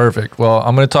 Perfect. Well,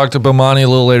 I'm going to talk to Bomani a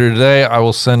little later today. I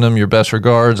will send him your best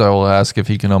regards. I will ask if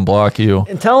he can unblock you.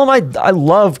 And tell him I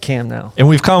love Cam now. And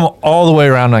we've come all the way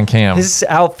around on Cam. His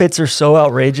outfits are so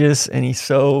outrageous, and he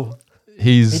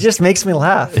just makes me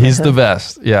laugh. He's the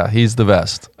best. Yeah, he's the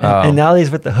best. And now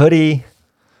he's with the hoodie.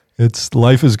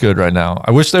 Life is good right now.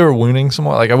 I wish they were winning some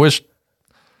more.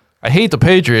 I hate the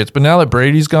Patriots, but now that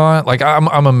Brady's gone,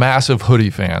 I'm a massive hoodie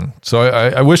fan. So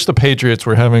I wish the Patriots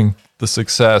were having the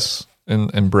success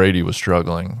and Brady was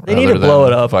struggling. They need to blow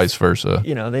it up. Vice versa.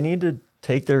 They need to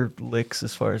take their licks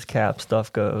as far as cap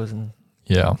stuff goes, and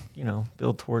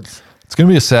build towards. It's gonna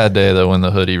be a sad day though when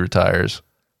the hoodie retires.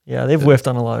 Yeah, they've whiffed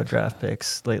on a lot of draft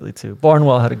picks lately too.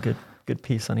 Barnwell had a good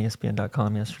piece on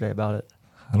ESPN.com yesterday about it.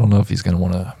 I don't know if he's gonna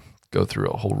want to go through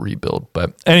a whole rebuild,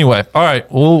 but anyway, all right,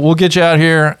 we'll get you out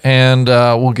here, and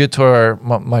we'll get to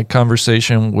my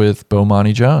conversation with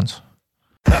Bomani Jones.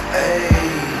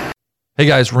 Hey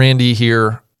guys, Randy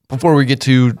here. Before we get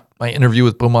to my interview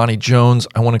with Bomani Jones,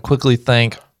 I want to quickly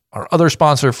thank our other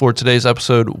sponsor for today's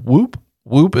episode, Whoop.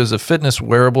 Whoop is a fitness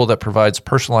wearable that provides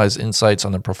personalized insights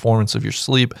on the performance of your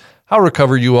sleep, how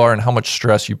recovered you are, and how much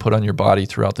stress you put on your body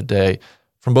throughout the day,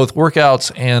 from both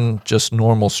workouts and just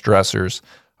normal stressors.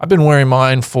 I've been wearing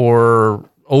mine for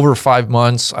over 5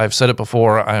 months. I've said it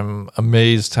before. I'm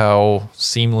amazed how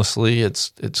seamlessly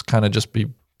it's kind of just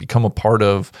become a part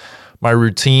of my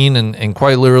routine and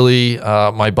quite literally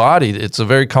my body. It's a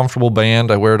very comfortable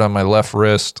band. I wear it on my left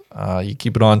wrist. You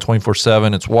keep it on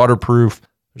 24/7. It's waterproof.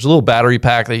 There's a little battery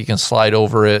pack that you can slide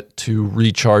over it to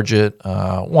recharge it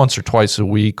once or twice a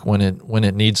week when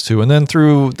it needs to. And then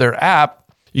through their app,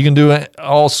 you can do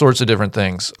all sorts of different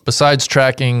things. Besides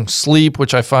tracking sleep,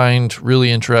 which I find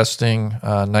really interesting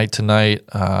night to night,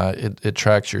 it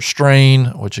tracks your strain,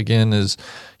 which again is,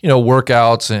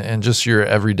 workouts and just your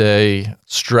everyday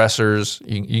stressors.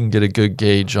 You can get a good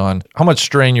gauge on how much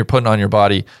strain you're putting on your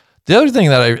body. The other thing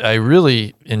that I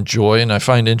really enjoy and I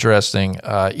find interesting,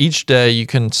 each day you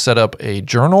can set up a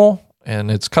journal, and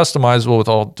it's customizable with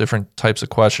all different types of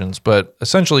questions. But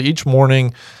essentially each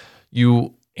morning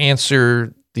you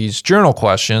answer these journal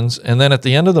questions, and then at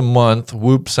the end of the month,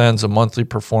 Whoop sends a monthly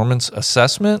performance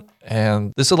assessment,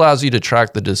 and this allows you to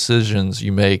track the decisions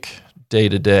you make day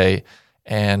to day,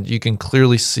 and you can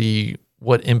clearly see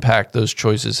what impact those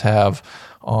choices have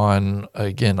on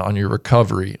your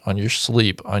recovery, on your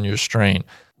sleep, on your strain.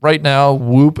 Right now,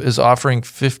 Whoop is offering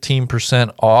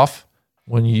 15% off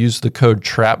when you use the code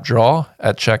TRAPJAW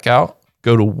at checkout.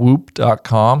 Go to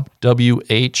whoop.com,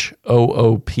 WHOOP.com.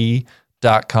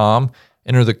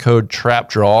 Enter the code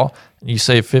TRAPJAW, and you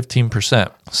save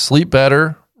 15%. Sleep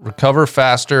better, recover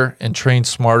faster, and train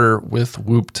smarter with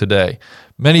Whoop today.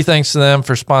 Many thanks to them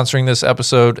for sponsoring this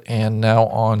episode, and now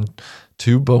on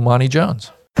to Bomani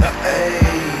Jones.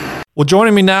 Well,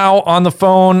 joining me now on the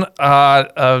phone,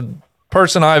 a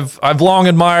person I've long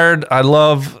admired. I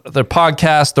love the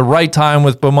podcast, The Right Time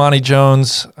with Bomani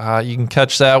Jones. You can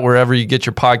catch that wherever you get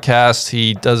your podcasts.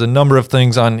 He does a number of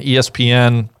things on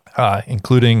ESPN,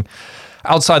 including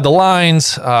Outside the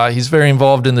Lines. He's very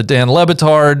involved in the Dan Le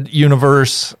Batard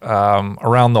universe,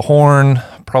 Around the Horn,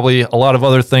 probably a lot of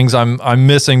other things I'm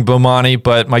missing, Bomani,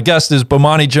 but my guest is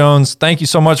Bomani Jones. Thank you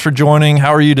so much for joining.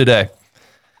 How are you today?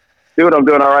 Dude, I'm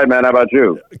doing all right, man. How about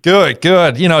you? Good.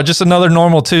 Just another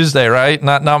normal Tuesday, right?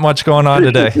 Not much going on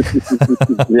today.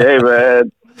 Yeah,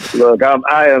 man. Look,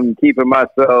 I am keeping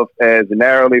myself as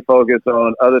narrowly focused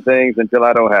on other things until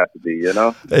I don't have to be, you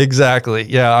know? Exactly.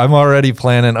 Yeah, I'm already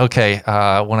planning. Okay,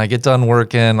 when I get done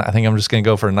working, I think I'm just going to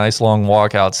go for a nice long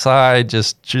walk outside.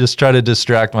 Just try to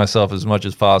distract myself as much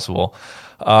as possible.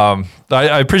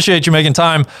 I appreciate you making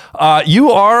time.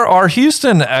 You are our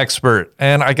Houston expert,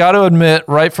 and I got to admit,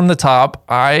 right from the top,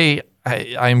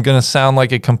 I'm going to sound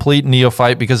like a complete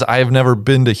neophyte because I have never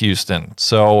been to Houston.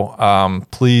 So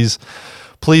please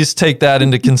take that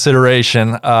into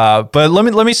consideration. But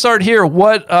let me start here.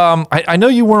 What I know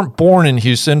you weren't born in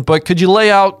Houston, but could you lay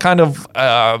out kind of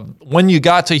when you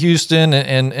got to Houston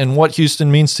and what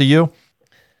Houston means to you?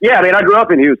 Yeah, I mean, I grew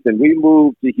up in Houston. We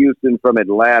moved to Houston from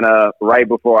Atlanta right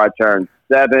before I turned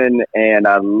 7, and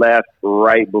I left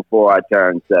right before I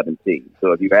turned 17.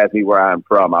 So if you ask me where I'm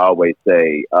from, I always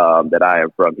say that I am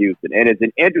from Houston. And it's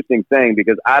an interesting thing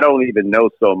because I don't even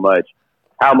know so much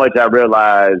how much I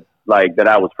realized like that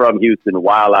I was from Houston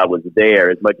while I was there,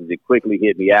 as much as it quickly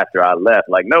hit me after I left.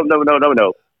 Like, no.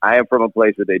 I am from a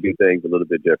place where they do things a little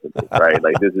bit differently, right?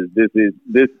 Like this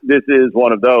is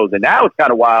one of those. And now it's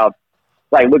kind of wild,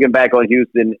 like looking back on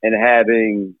Houston and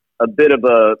having a bit of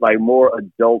a like more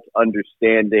adult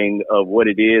understanding of what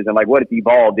it is and like what it's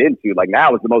evolved into. Like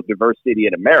now it's the most diverse city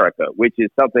in America, which is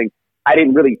something I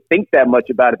didn't really think that much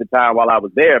about at the time while I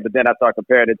was there. But then I start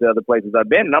comparing it to other places I've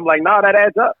been, and I'm like, no, that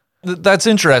adds up. That's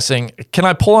interesting. Can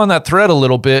I pull on that thread a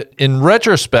little bit? In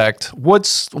retrospect, what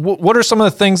are some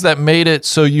of the things that made it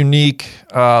so unique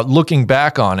looking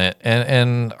back on it?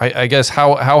 And I guess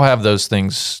how have those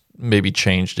things maybe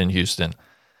changed in Houston?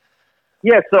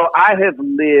 Yeah, so I have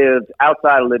lived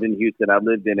outside of living in Houston. I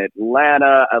lived in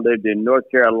Atlanta. I lived in North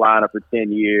Carolina for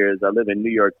 10 years. I live in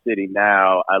New York City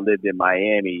now. I lived in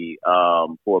Miami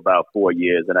for about 4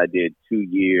 years, and I did 2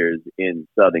 years in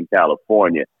Southern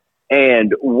California.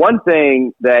 And one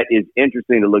thing that is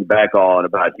interesting to look back on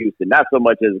about Houston, not so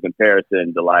much as a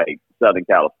comparison to like Southern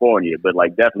California, but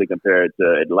like definitely compared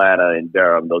to Atlanta and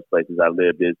Durham, those places I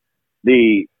lived, is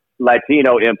the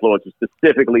Latino influence,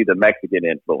 specifically the Mexican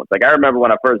influence. Like I remember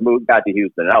when I first got to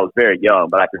Houston, and I was very young,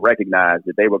 but I could recognize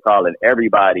that they were calling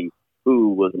everybody who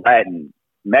was Latin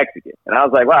Mexican. And I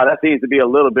was like, wow, that seems to be a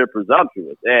little bit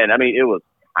presumptuous. And I mean, it was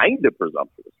kind of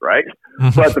presumptuous, right?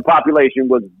 But the population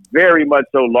was very much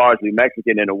so largely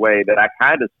Mexican in a way that I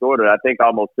kind of I think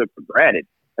almost took for granted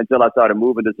until I started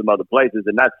moving to some other places.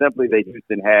 And not simply that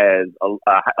Houston has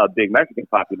a big Mexican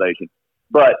population,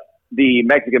 but the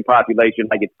Mexican population,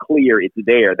 like it's clear it's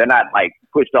there. They're not like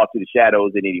pushed off to the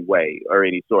shadows in any way or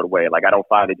any sort of way. Like I don't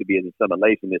find it to be an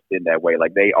assimilationist in that way.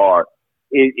 Like they are.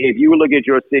 If you look at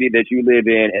your city that you live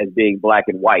in as being black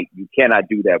and white, you cannot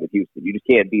do that with Houston. You just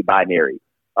can't be binary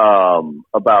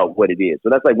about what it is. So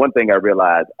that's like one thing I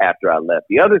realized after I left.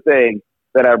 The other thing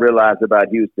that I realized about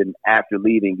Houston after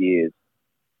leaving is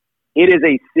it is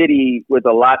a city with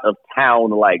a lot of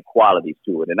town-like qualities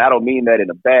to it. And I don't mean that in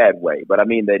a bad way, but I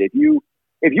mean that if you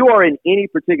are in any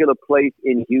particular place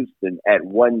in Houston at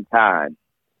one time,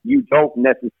 you don't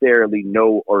necessarily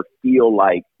know or feel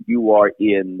like you are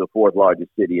in the fourth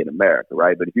largest city in America,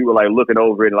 right? But if you were like looking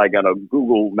over it like on a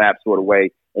Google map sort of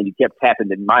way, and you kept tapping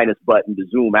the minus button to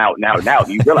zoom out and out and out,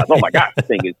 you realize, oh my gosh, the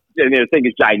thing is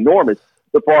ginormous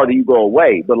the farther you go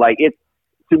away. But like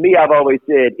to me, I've always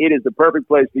said it is the perfect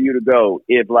place for you to go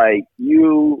if like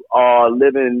you are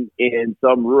living in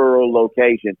some rural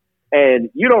location and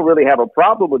you don't really have a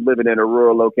problem with living in a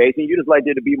rural location. You just like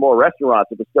there to be more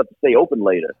restaurants and for stuff to stay open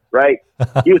later, right?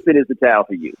 Houston is the town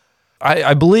for you.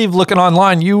 I believe looking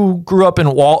online, you grew up in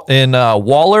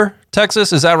Waller,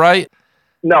 Texas. Is that right?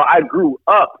 No, I grew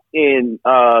up in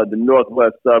the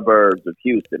northwest suburbs of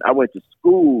Houston. I went to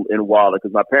school in Waller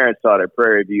because my parents taught at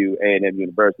Prairie View A&M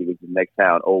University, which is the next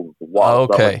town over from Waller.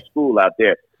 Okay. So I went to school out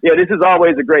there. Yeah, this is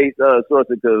always a great source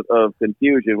of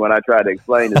confusion when I try to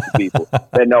explain this to people.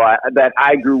 that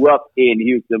I grew up in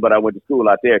Houston, but I went to school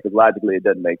out there because logically it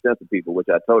doesn't make sense to people, which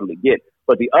I totally get.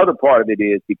 But the other part of it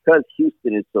is because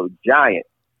Houston is so giant,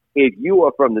 if you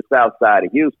are from the south side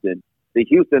of Houston, the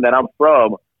Houston that I'm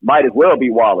from might as well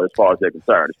be Waller as far as they're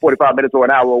concerned. It's 45 minutes or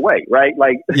an hour away, right?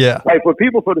 Like, yeah. Like for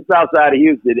people from the south side of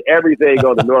Houston, everything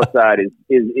on the north side is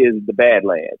the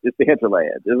Badlands. It's the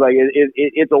hinterlands. It's like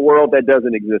it's a world that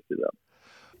doesn't exist to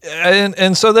them.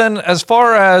 And so then, as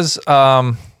far as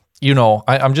I'm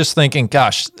just thinking,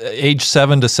 gosh, age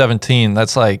 7 to 17,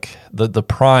 that's like the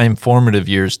prime formative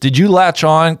years. Did you latch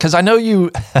on? Because I know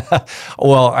you,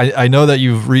 I know that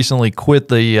you've recently quit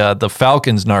the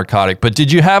Falcons narcotic, but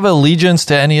did you have allegiance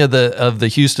to any of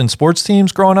the Houston sports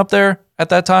teams growing up there at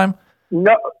that time?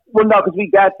 No, because we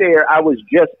got there, I was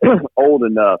just old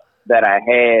enough that I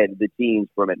had the teams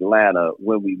from Atlanta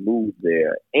when we moved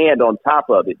there. And on top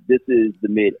of it, this is the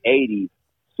mid 80s.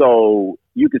 So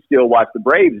you could still watch the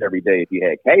Braves every day if you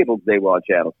had cable. They were on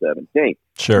Channel 17.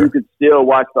 Sure. You could still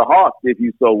watch the Hawks if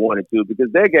you so wanted to,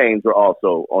 because their games were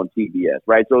also on TBS,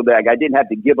 right? So that I didn't have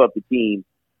to give up the team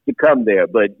to come there.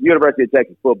 But University of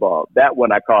Texas football, that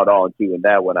one I caught on to, and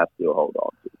that one I still hold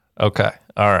on to. Okay.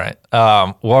 All right.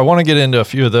 Well, I want to get into a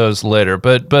few of those later,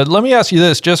 but let me ask you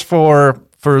this, just for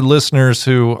listeners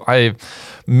who I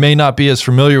may not be as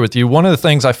familiar with you. One of the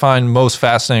things I find most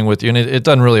fascinating with you, and it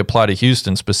doesn't really apply to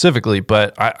Houston specifically,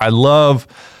 but I love,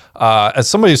 as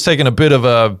somebody who's taken a bit of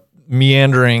a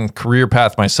meandering career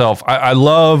path myself, I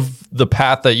love the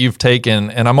path that you've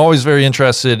taken, and I'm always very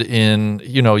interested in,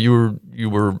 you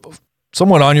were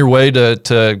somewhat on your way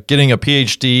to getting a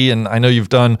PhD, and I know you've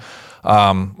done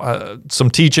some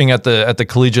teaching at the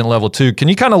collegiate level too. Can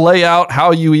you kind of lay out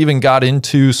how you even got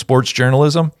into sports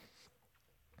journalism?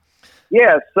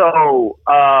 Yeah. So,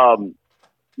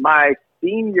 my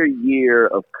senior year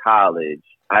of college,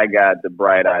 I got the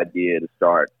bright idea to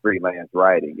start freelance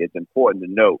writing. It's important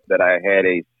to note that I had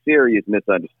a serious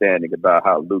misunderstanding about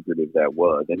how lucrative that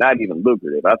was, and not even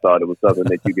lucrative. I thought it was something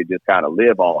that you could just kind of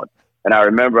live on. And I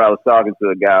remember I was talking to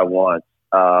a guy once,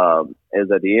 it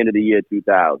was at the end of the year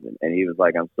 2000, and he was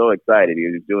like, I'm so excited. He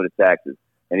was doing his taxes,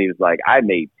 and he was like, I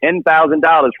made $10,000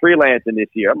 freelancing this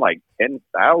year. I'm like,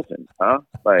 10,000, huh?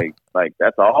 Like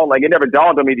that's all? Like, it never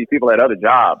dawned on me these people had other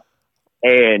jobs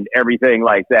and everything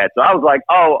like that. So I was like,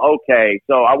 oh, okay.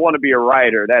 So I want to be a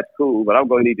writer. That's cool, but I'm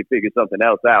going to need to figure something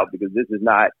else out, because this is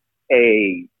not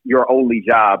your only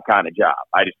job kind of job.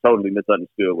 I just totally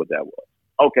misunderstood what that was.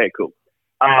 Okay, cool.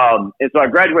 And so I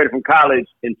graduated from college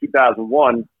in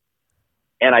 2001,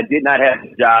 and I did not have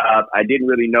a job. I didn't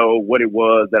really know what it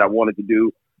was that I wanted to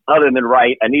do other than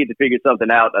write. I needed to figure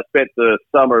something out. I spent the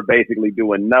summer basically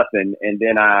doing nothing, and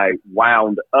then I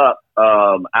wound up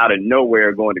out of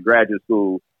nowhere going to graduate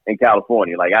school in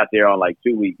California, like out there on like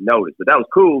 2-week notice. But that was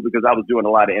cool because I was doing a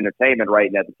lot of entertainment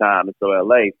writing at the time, and so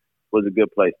LA was a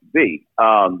good place to be.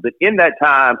 But in that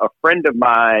time, a friend of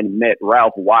mine met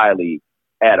Ralph Wiley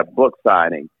at a book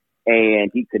signing,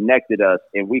 and he connected us,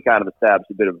 and we kind of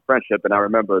established a bit of a friendship. And I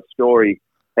remember a story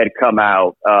had come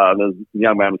out. This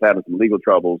young man was having some legal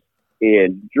troubles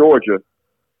in Georgia,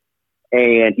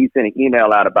 and he sent an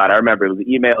email out about it. I remember it was an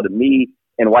email to me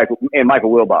and Michael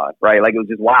Wilbon, right? Like, it was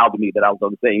just wild to me that I was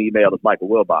on the same email as Michael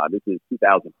Wilbon. This is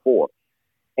 2004.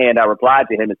 And I replied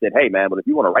to him and said, hey, man, but if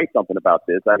you want to write something about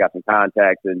this, I got some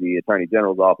contacts in the Attorney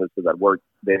General's office because I'd worked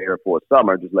there for a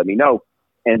summer. Just let me know.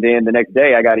 And then the next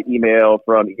day I got an email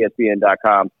from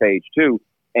ESPN.com's page 2,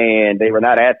 and they were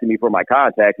not asking me for my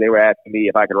contact. They were asking me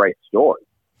if I could write the story.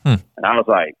 And I was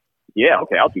like, yeah,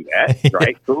 okay, I'll do that.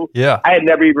 Right. Cool. Yeah. I had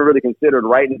never even really considered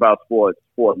writing about sports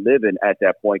for a living at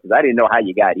that point, because I didn't know how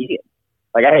you got in.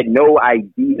 Like, I had no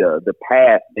idea the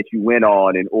path that you went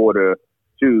on in order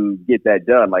to get that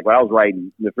done. Like, when I was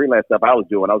writing the freelance stuff I was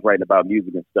doing, I was writing about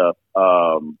music and stuff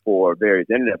for various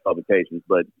internet publications,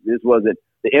 but this wasn't,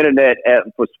 the internet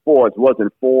for sports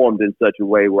wasn't formed in such a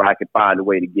way where I could find a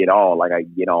way to get on like I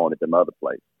could get on at some other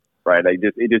place, right? Like,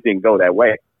 it just didn't go that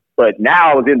way. But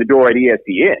now I was in the door at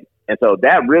ESPN. And so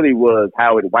that really was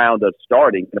how it wound up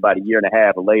starting. And about a year and a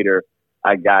half later,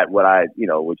 I got what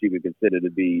you could consider to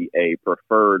be a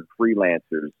preferred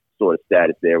freelancer's sort of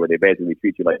status there, where they basically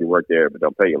treat you like you work there, but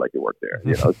don't pay you like you work there.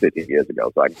 It's 15 years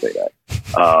ago, so I can say that.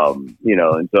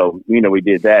 And so, we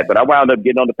did that. But I wound up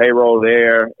getting on the payroll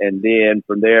there. And then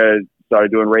from there,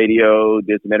 started doing radio,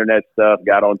 did some internet stuff,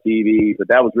 got on TV. But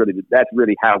that's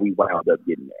really how we wound up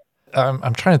getting there.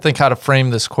 I'm trying to think how to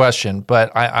frame this question,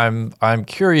 but I'm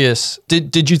curious.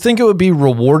 Did you think it would be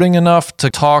rewarding enough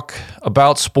to talk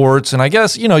about sports? And I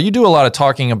guess, you do a lot of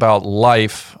talking about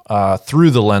life through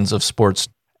the lens of sports.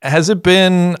 Has it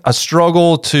been a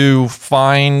struggle to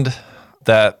find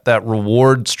that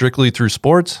reward strictly through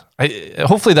sports?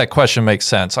 Hopefully that question makes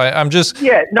sense. I'm just,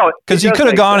 because you could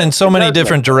have gone in so many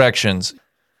different directions.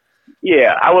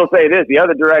 Yeah, I will say this: the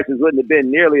other directions wouldn't have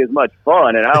been nearly as much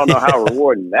fun, and I don't know how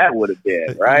rewarding that would have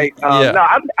been. Right? Yeah. No,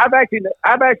 I've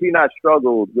actually not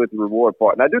struggled with the reward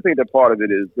part, and I do think that part of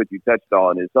it is what you touched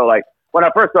on. Is so, like, when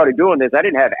I first started doing this, I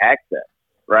didn't have access.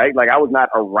 Right? Like, I was not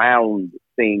around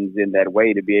things in that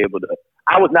way to be able to.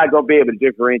 I was not going to be able to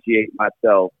differentiate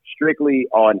myself strictly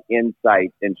on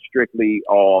insight and strictly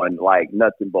on like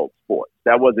nuts and bolts sports.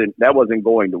 That wasn't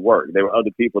going to work. There were other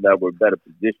people that were better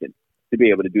positioned to be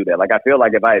able to do that. Like, I feel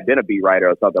like if I had been a beat writer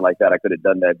or something like that, I could have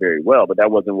done that very well, but that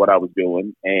wasn't what I was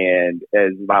doing. And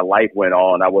as my life went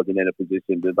on, I wasn't in a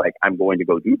position to like, I'm going to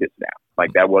go do this now.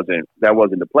 Like, that wasn't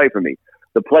the play for me.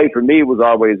 the play for me was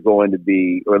always going to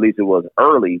be, or at least it was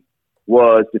early,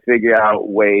 was to figure out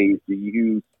ways to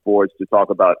use sports to talk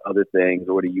about other things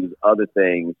or to use other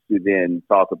things to then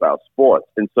talk about sports.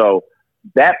 And so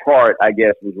that part, I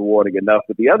guess, was rewarding enough.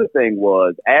 But the other thing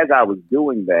was, as I was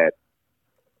doing that,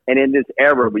 and in this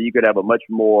era where you could have a much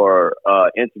more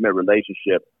intimate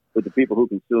relationship with the people who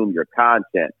consume your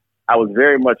content, I was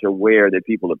very much aware that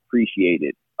people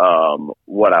appreciated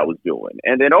what I was doing.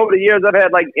 And then over the years, I've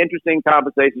had like interesting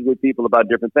conversations with people about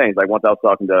different things. Like once I was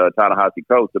talking to Ta-Nehisi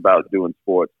Coates about doing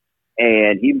sports,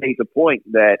 and he made the point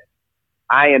that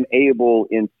I am able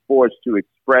in sports to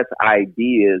express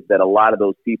ideas that a lot of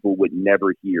those people would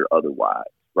never hear otherwise,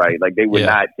 right? Like they would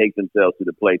not take themselves to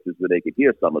the places where they could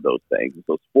hear some of those things. And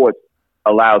so sports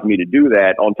allows me to do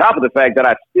that, on top of the fact that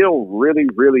I still really,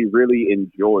 really, really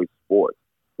enjoy sports.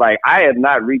 Like, I have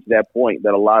not reached that point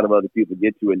that a lot of other people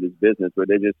get to in this business where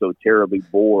they're just so terribly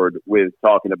bored with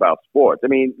talking about sports. I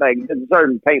mean, like, there's a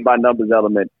certain paint by numbers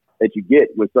element that you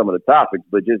get with some of the topics,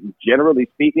 but just generally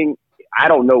speaking, I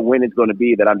don't know when it's going to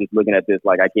be that I'm just looking at this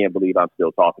like, I can't believe I'm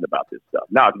still talking about this stuff.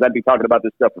 No, because I'd be talking about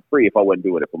this stuff for free if I wasn't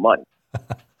doing it for money.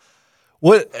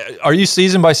 What are you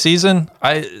season by season?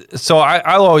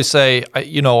 I'll always say,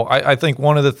 I think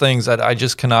one of the things that I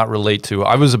just cannot relate to.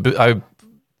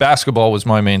 Basketball was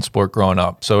my main sport growing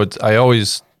up, so I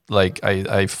always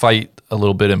I fight a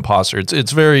little bit imposter.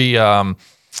 It's very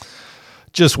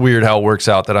just weird how it works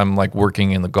out that I'm like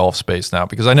working in the golf space now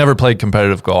because I never played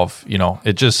competitive golf.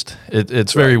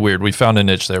 It's very weird. We found a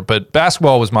niche there, but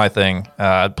basketball was my thing.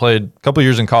 I played a couple of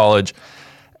years in college.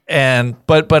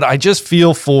 But I just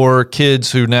feel for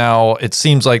kids who now it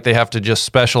seems like they have to just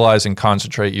specialize and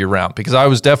concentrate year round, because I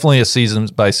was definitely a season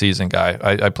by season guy.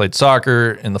 I played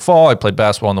soccer in the fall. I played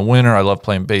basketball in the winter. I love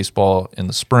playing baseball in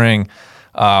the spring.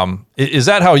 Is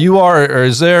that how you are, or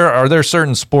are there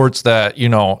certain sports that,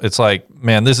 it's like,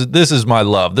 man, this is my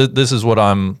love. This is what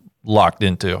I'm locked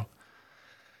into.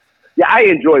 Yeah, I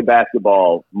enjoy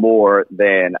basketball more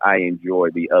than I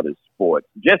enjoy the other sports,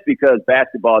 just because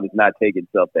basketball does not take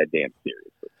itself that damn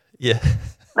seriously. Yeah.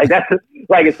 That's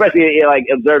especially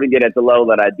observing it at the level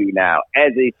that I do now.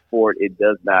 As a sport, it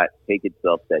does not take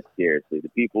itself that seriously. The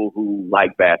people who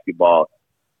like basketball,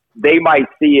 they might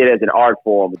see it as an art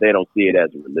form, but they don't see it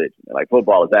as a religion. Like,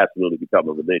 football has absolutely become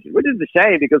a religion, which is a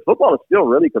shame because football is still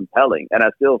really compelling, and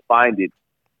I still find it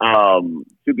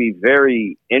to be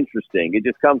very interesting. It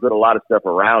just comes with a lot of stuff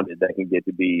around it that can get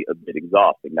to be a bit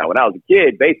exhausting. Now, when I was a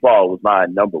kid, baseball was my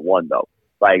number one, though.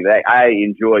 Like, that, I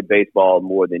enjoyed baseball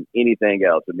more than anything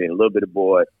else. I mean, a little bit of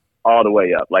boy all the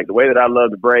way up. Like, the way that I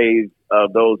love the Braves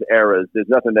of those eras, there's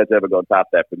nothing that's ever going to top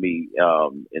that for me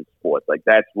in sports. Like,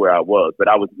 that's where I was. But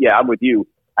I'm with you.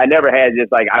 I never had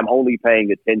just I'm only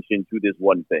paying attention to this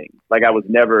one thing. Like, I was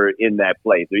never in that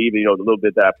place. Or even, the little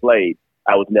bit that I played,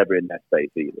 I was never in that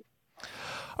space either.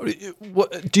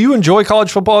 Do you enjoy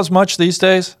college football as much these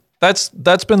days? That's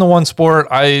been the one sport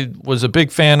I was a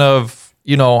big fan of,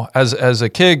 as a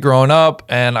kid growing up.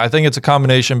 And I think it's a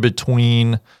combination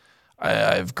between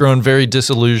I've grown very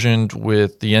disillusioned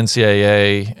with the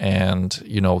NCAA and,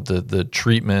 the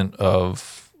treatment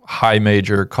of high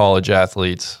major college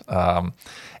athletes.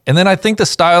 And then I think the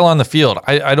style on the field,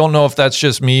 I don't know if that's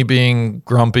just me being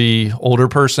grumpy older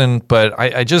person, but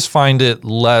I just find it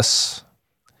less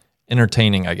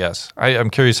entertaining, I guess. I'm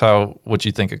curious what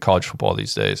you think of college football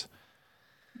these days.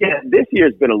 Yeah, this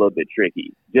year's been a little bit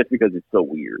tricky just because it's so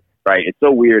weird, right? It's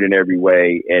so weird in every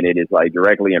way, and it is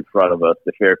directly in front of us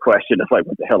the fair question of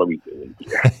what the hell are we doing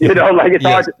here? It's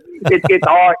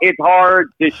hard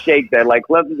to shake that. Like,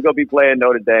 Clemson's going to be playing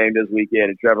Notre Dame this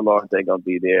weekend, and Trevor Lawrence ain't going to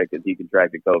be there because he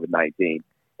contracted COVID-19.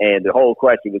 And the whole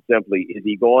question was simply, is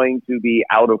he going to be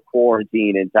out of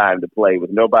quarantine in time to play,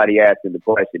 with nobody asking the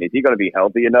question? Is he going to be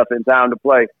healthy enough in time to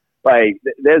play? Like,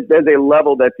 there's a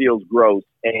level that feels gross,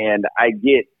 and I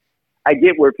get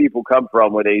where people come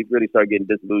from where they really start getting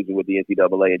disillusioned with the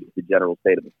NCAA and just the general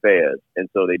state of affairs, and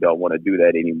so they don't want to do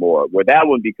that anymore. Where that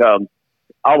one becomes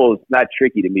almost not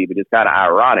tricky to me, but just kind of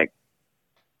ironic,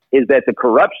 is that the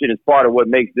corruption is part of what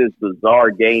makes this bizarre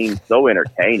game so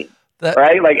entertaining.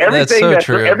 Right? Like, everything that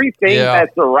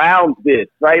surrounds this,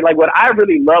 right? Like, what I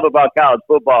really love about college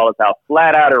football is how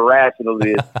flat out irrational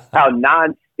it is, how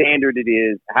non-standard it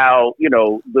is, how,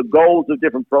 the goals of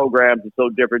different programs are so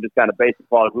different just kind of based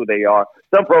upon who they are.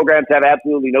 Some programs have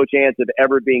absolutely no chance of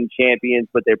ever being champions,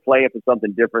 but they're playing for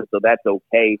something different, so that's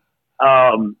okay.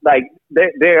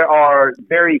 There are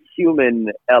very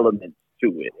human elements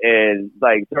to it, and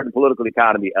certain political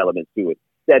economy elements to it,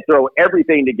 that throw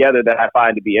everything together that I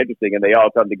find to be interesting, and they all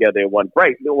come together in one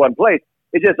place.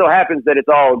 It just so happens that it's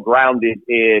all grounded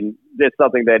in just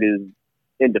something that is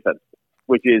indefensible.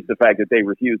 which is the fact that they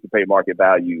refuse to pay market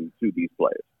value to these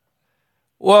players.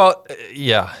 Well,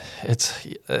 yeah,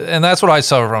 and that's what I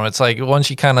suffer from. It's like once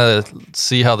you kind of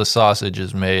see how the sausage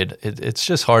is made, it's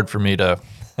just hard for me to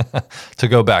to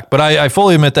go back. But I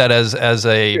fully admit that as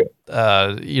a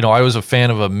I was a fan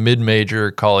of a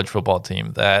mid-major college football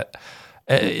team that.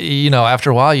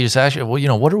 After a while, you just ask,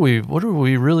 well, what are we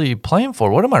really playing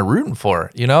for? What am I rooting for?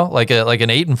 Like an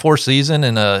 8-4 season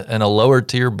in a lower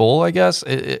tier bowl, I guess.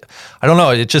 I don't know.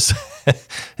 It just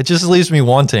it just leaves me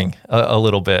wanting a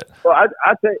little bit. Well, I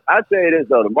say this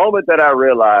though. The moment that I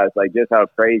realized like just how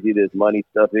crazy this money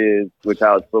stuff is with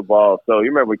college football. So you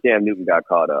remember when Cam Newton got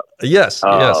caught up? Yes.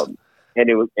 Yes. And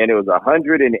it was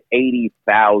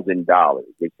 $180,000,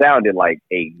 which sounded like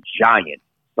a giant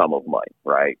sum of money,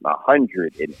 right?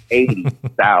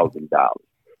 $180,000.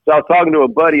 So I was talking to a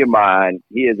buddy of mine.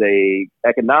 He is a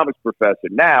economics professor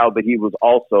now, but he was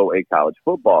also a college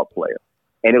football player.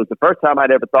 And it was the first time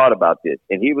I'd ever thought about this.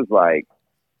 And he was like,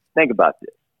 think about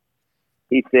this.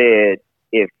 He said,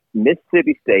 if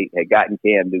Mississippi State had gotten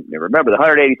Cam Newton, and remember the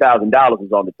 $180,000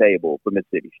 was on the table for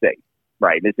Mississippi State,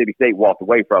 right? Mississippi State walked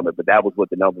away from it, but that was what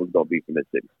the number was going to be for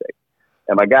Mississippi State.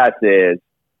 And my guy says,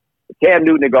 if Cam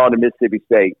Newton had gone to Mississippi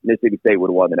State would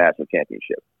have won the national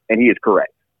championship. And he is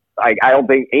correct. I don't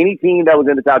think any team that was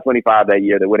in the top 25 that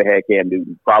year that would have had Cam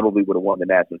Newton probably would have won the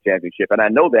national championship. And I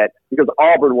know that because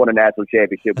Auburn won a national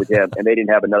championship with him, and they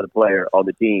didn't have another player on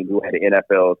the team who had an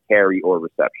NFL carry or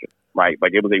reception, right?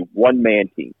 Like it was a one-man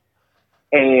team.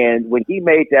 And when he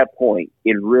made that point,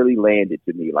 it really landed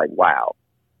to me like, wow,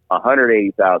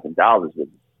 $180,000 was a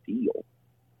steal.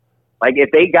 Like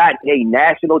if they got a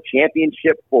national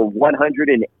championship for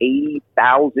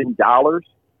 $180,000,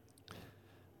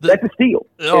 that's a steal.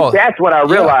 Oh, and that's when I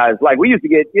realized, like we used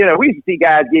to see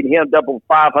guys getting hemmed up for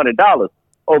 $500,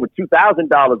 over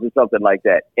 $2,000 or something like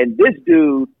that. And this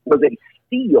dude was a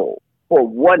steal for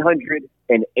 $180,000.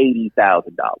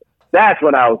 That's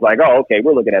when I was like, oh, okay,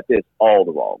 we're looking at this all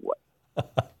the wrong way.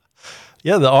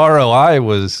 Yeah, the ROI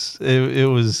was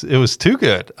too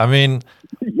good. I mean,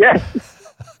 yes.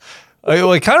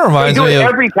 It kind of reminds me of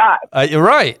every time. You're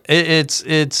right.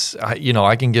 It's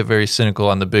I can get very cynical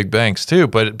on the big banks too,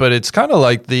 but it's kind of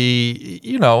like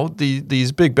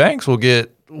these big banks will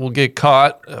get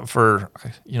caught for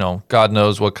God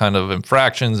knows what kind of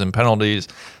infractions and penalties,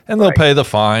 and they'll pay the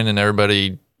fine, and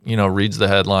everybody reads the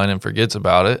headline and forgets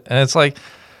about it, and it's like,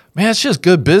 man, it's just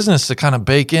good business to kind of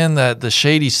bake in the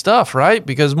shady stuff, right?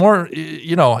 Because more,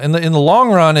 in the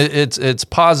long run, it's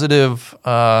positive,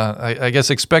 I guess,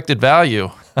 expected value.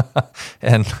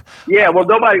 And yeah, well,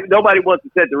 nobody wants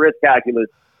to set the risk calculus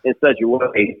in such a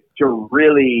way to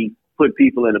really put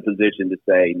people in a position to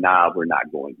say, nah, we're not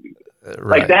going to do this.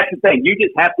 Right. Like that's the thing. You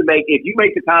just have to if you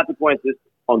make the consequences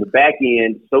on the back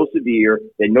end so severe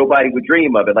that nobody would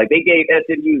dream of it. Like they gave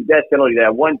SMU's death penalty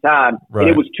that one time, and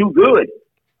it was too good.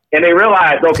 And they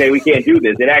realized, okay, we can't do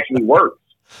this. It actually works.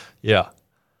 Yeah.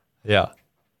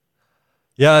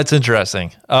 That's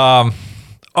interesting.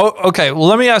 Okay. Well,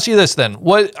 let me ask you this then.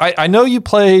 What I know you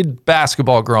played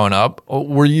basketball growing up.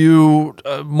 Were you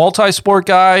a multi-sport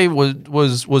guy?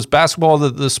 Was basketball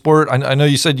the sport? I know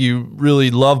you said you really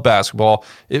love basketball.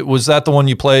 Was that the one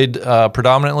you played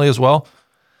predominantly as well?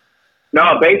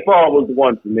 No, baseball was the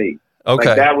one for me. Okay,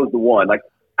 like, that was the one. Like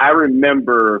I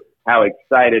remember how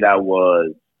excited I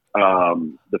was.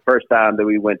 The first time that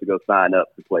we went to go sign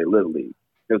up to play Little League.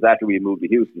 It was after we moved to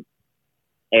Houston,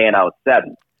 and I was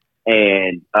 7.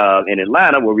 And in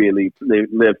Atlanta, where we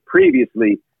lived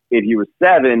previously, if you were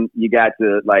 7, you got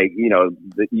to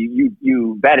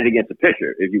you batted against a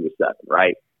pitcher if you were 7,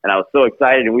 right? And I was so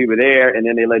excited, and we were there, and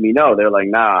then they let me know they're like,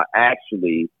 nah,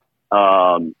 actually,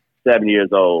 7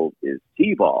 years old is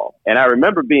T-ball, and I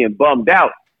remember being bummed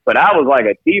out. But I was like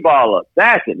a T-ball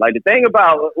assassin. Like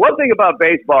one thing about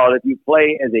baseball, if you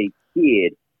play as a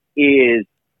kid, is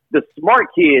the smart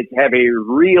kids have a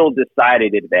real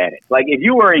decided advantage. Like if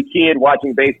you were a kid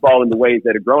watching baseball in the ways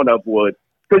that a grown-up would,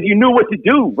 because you knew what to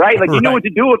do, right? Like you knew what to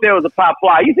do if there was a pop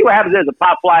fly. You see what happens if there's a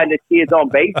pop fly and this kid's on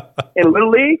base in Little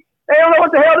League? They don't know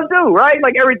what the hell to do, right?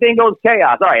 Like everything goes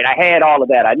chaos. All right, I had all of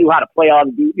that. I knew how to play all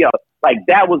the, like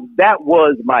that was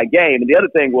my game. And the other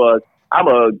thing was, I'm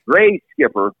a grade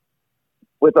skipper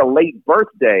with a late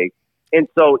birthday. And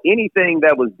so anything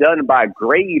that was done by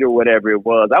grade or whatever it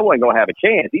was, I wasn't going to have a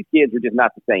chance. These kids were just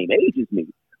not the same age as me.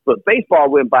 But baseball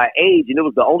went by age, and it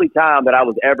was the only time that I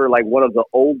was ever like one of the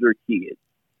older kids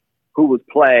who was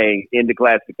playing in the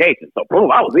classification. So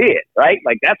boom, I was it, right?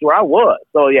 Like that's where I was.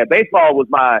 So yeah, baseball was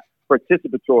my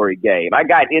participatory game. I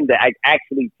got into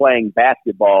actually playing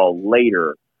basketball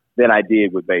later than I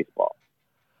did with baseball.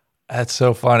 That's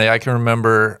so funny. I can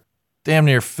remember damn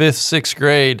near 5th, 6th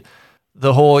grade,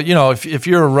 the whole, if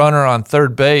you're a runner on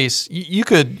third base, you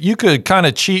could kind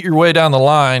of cheat your way down the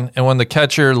line, and when the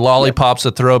catcher lollipops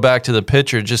a throw back to the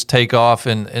pitcher, just take off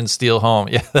and steal home.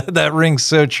 Yeah, that rings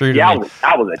so true to me. I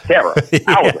was a terror.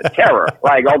 I was a terror.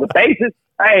 Like, on the bases,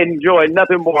 I enjoyed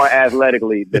nothing more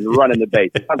athletically than running the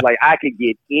bases. I was like, I could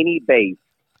get any base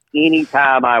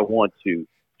anytime I want to,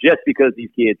 just because these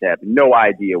kids have no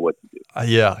idea what to do.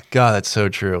 Yeah, God, that's so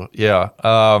true. Yeah.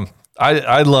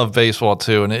 I love baseball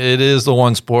too, and it is the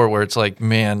one sport where it's like,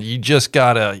 man, you just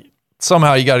gotta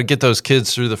get those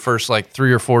kids through the first like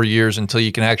 3 or 4 years until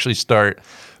you can actually start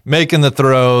making the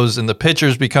throws, and the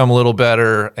pitchers become a little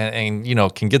better, and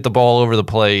can get the ball over the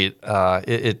plate.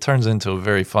 It turns into a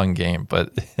very fun game,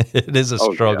 but it is a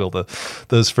struggle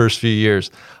those first few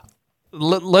years.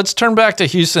 Let's turn back to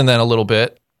Houston then a little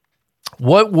bit.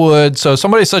 So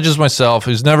somebody such as myself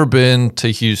who's never been to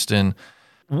Houston,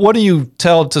 what do you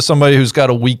tell to somebody who's got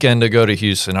a weekend to go to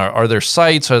Houston? Are there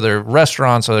sites? Are there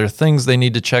restaurants? Are there things they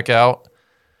need to check out?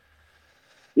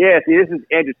 Yeah, see, this is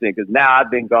interesting because now I've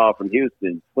been gone from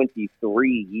Houston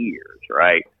 23 years,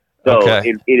 right? So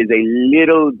it is a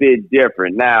little bit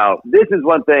different. Now, this is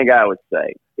one thing I would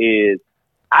say is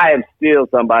I am still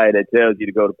somebody that tells you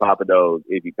to go to Papados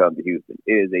if you come to Houston.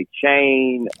 It is a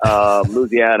chain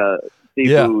Louisiana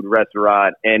seafood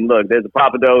restaurant. And look, there's a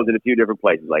Papados in a few different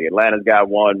places. Like Atlanta's got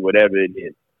one, whatever it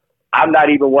is. I'm not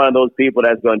even one of those people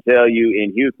that's going to tell you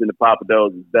in Houston the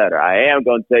Papados is better. I am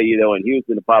going to tell you, though, in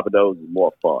Houston the Papados is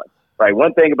more fun. Right?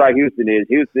 One thing about Houston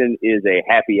is a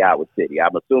happy hour city.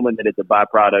 I'm assuming that it's a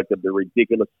byproduct of the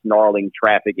ridiculous snarling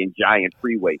traffic and giant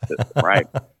freeway system, right?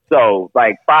 So,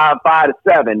 like 5 to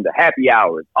 7, the happy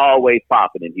hour is always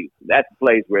popping in Houston. That's the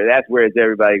place that's where it's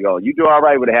everybody going. You do all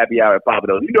right with a happy hour at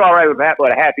Papados. You do all right with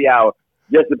a happy hour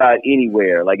just about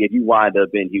anywhere. Like if you wind up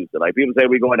in Houston, like people say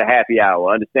we're going to happy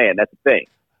hour. Understand that's the thing.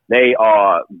 They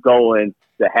are going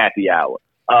to happy hour.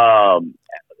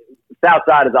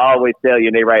 Southsiders always tell you,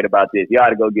 and they write about this, you ought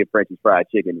to go get French's Fried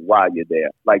Chicken while you're there.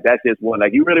 Like that's just one.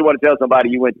 Like you really want to tell somebody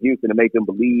you went to Houston and make them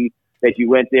believe that you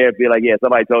went there and be like, yeah,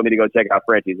 somebody told me to go check out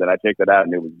French's and I checked it out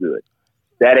and it was good.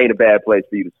 That ain't a bad place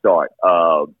for you to start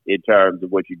in terms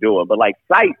of what you're doing. But like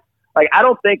sites, like I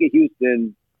don't think of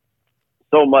Houston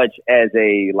so much as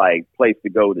a like place to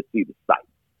go to see the sights.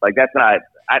 Like that's not.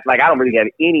 I don't really have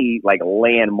any like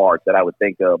landmarks that I would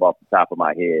think of off the top of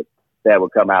my head that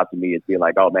would come out to me as being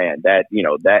like, oh man, that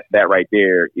right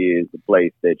there is the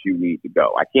place that you need to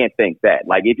go. I can't think that.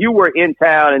 Like if you were in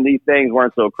town and these things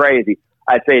weren't so crazy,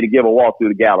 I'd say to give a walk through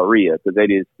the Galleria because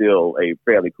it is still a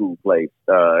fairly cool place.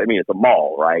 I mean, it's a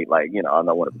mall, right? Like, I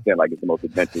don't want to pretend like it's the most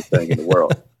adventurous thing in the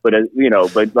world. But,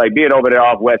 but like being over there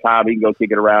off West Ham, you can go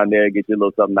kick it around there, get you a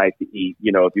little something nice to eat.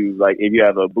 If you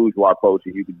have a bourgeois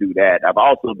culture, you can do that. I've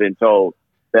also been told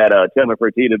that Tillman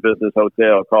Fertitta Business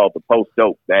Hotel called the Post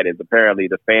Oak, that is apparently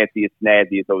the fanciest,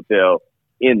 snazziest hotel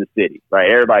in the city,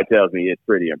 right? Everybody tells me it's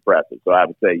pretty impressive. So I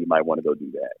would say you might want to go do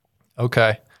that.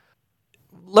 Okay.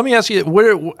 Let me ask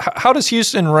you, how does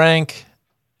Houston rank?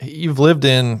 You've lived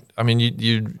in, I mean,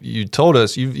 you told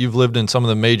us you've lived in some of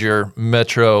the major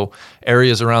metro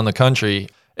areas around the country.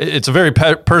 It's a very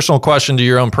personal question to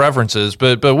your own preferences,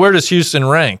 but where does Houston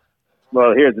rank?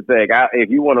 Well, here's the thing. If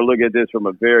you want to look at this from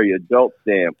a very adult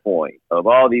standpoint, of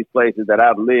all these places that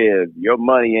I've lived, your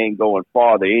money ain't going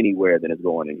farther anywhere than it's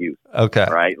going in Houston. Okay.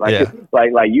 Right? Like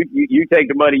you take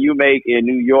the money you make in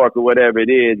New York or whatever it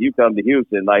is, you come to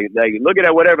Houston. Like looking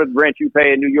at whatever rent you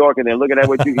pay in New York and then looking at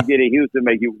what you can get in Houston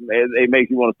it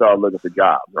makes you want to start looking for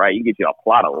jobs, right? You get you a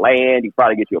plot of land, you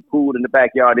probably get you a pool in the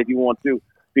backyard if you want to,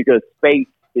 because space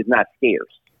is not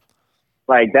scarce.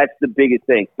 Like, that's the biggest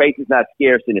thing. Space is not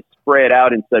scarce, and it's spread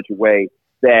out in such a way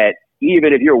that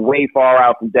even if you're way far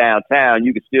out from downtown,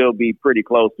 you can still be pretty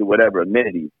close to whatever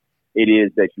amenities it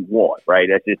is that you want, right?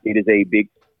 It is a big,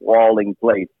 sprawling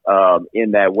place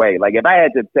in that way. Like, if I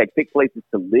had to pick places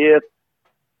to live,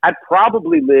 I'd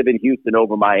probably live in Houston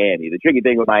over Miami. The tricky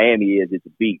thing with Miami is it's a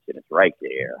beach, and it's right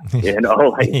there.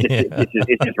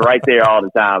 It's just right there all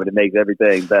the time, and it makes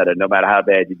everything better. No matter how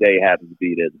bad your day happens to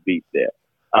be, there's a beach there.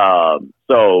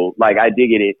 So like I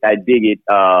dig it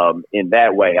in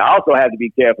that way. I also have to be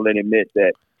careful and admit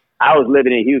that I was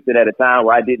living in Houston at a time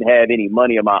where I didn't have any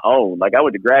money of my own. Like I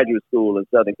went to graduate school in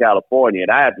Southern California, and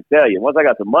I have to tell you, once I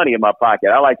got some money in my pocket,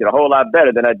 I liked it a whole lot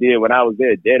better than I did when I was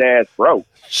there dead ass broke.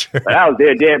 Sure. When I was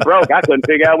there dead broke, I couldn't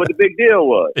figure out what the big deal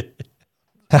was.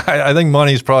 I think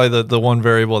money is probably the one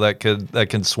variable that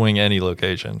can swing any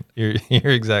location. You're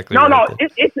exactly right. No,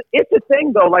 it's a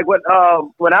thing though. Like when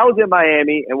I was in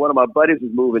Miami and one of my buddies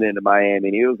was moving into Miami,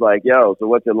 and he was like, "Yo, so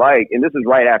what's it like?" And this is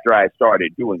right after I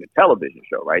started doing a television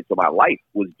show, right? So my life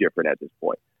was different at this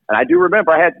point. And I do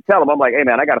remember I had to tell him, I'm like, "Hey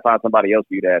man, I got to find somebody else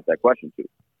for you to ask that question to."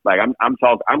 Like I'm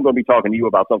going to be talking to you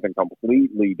about something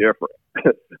completely different.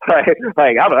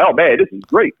 Oh man, this is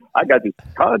great. I got this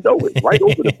condo. It's right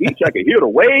over the beach. I can hear the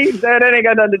waves. That ain't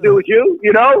got nothing to do with you,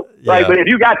 you know? Like, but if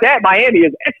you got that, Miami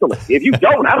is excellent. If you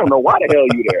don't, I don't know why the hell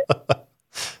you there.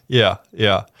 Yeah.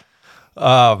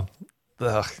 God,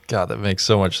 that makes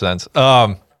so much sense.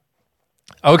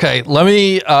 Okay, let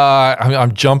me,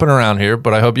 I'm jumping around here,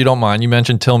 but I hope you don't mind. You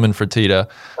mentioned Tillman Fertitta.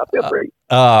 I feel free.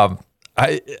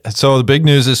 So the big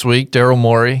news this week, Daryl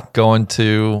Morey going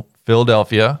to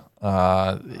Philadelphia.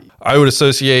 I would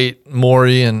associate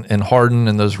Morey and Harden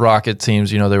and those Rocket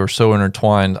teams, they were so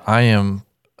intertwined. I am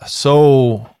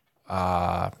so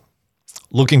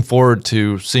looking forward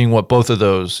to seeing what both of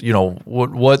those,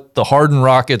 what the Harden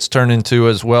Rockets turn into,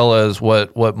 as well as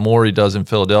what Morey does in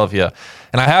Philadelphia.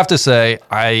 And I have to say,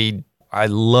 I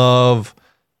love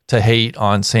to hate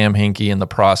on Sam Hinkie in the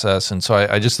process. And so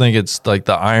I just think it's like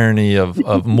the irony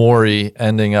of Morey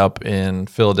ending up in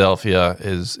Philadelphia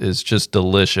is just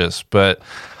delicious. But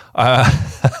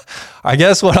I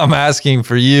guess what I'm asking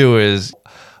for you is,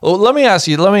 let me ask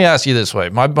you this way.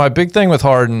 My big thing with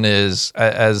Harden is,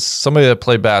 as somebody that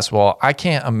played basketball, I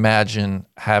can't imagine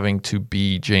having to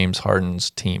be James Harden's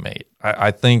teammate.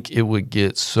 I think it would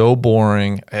get so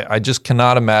boring. I just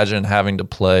cannot imagine having to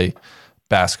play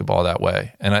basketball that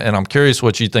way. And I'm curious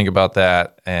what you think about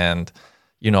that. And,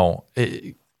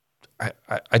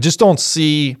 I just don't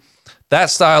see that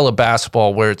style of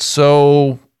basketball where it's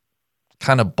so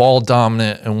kind of ball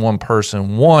dominant in one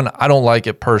person. One, I don't like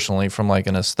it personally from like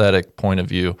an aesthetic point of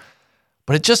view,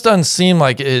 but it just doesn't seem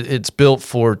like it's built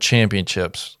for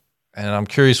championships. And I'm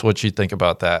curious what you think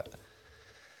about that.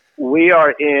 We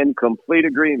are in complete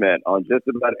agreement on just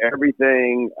about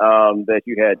everything that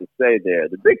you had to say there.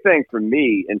 The big thing for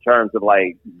me in terms of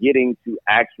like getting to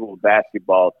actual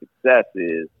basketball success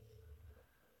is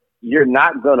you're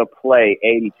not going to play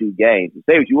 82 games.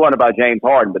 Say what you want about James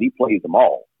Harden, but he plays them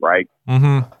all, right?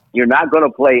 Mm-hmm. You're not going to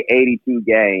play 82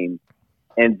 games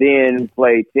and then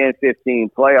play 10, 15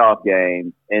 playoff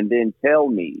games and then tell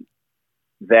me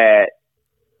that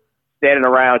standing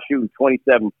around shooting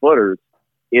 27-footers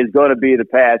is going to be the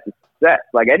path to success.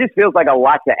 Like, it just feels like a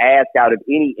lot to ask out of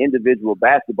any individual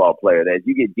basketball player. That as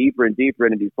you get deeper and deeper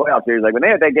into these playoff series, like when they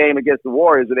had that game against the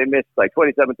Warriors where they missed like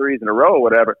 27 threes in a row or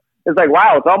whatever, it's like,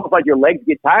 wow, it's almost like your legs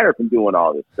get tired from doing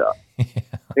all this stuff.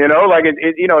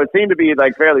 It seemed to be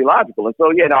like fairly logical. And so,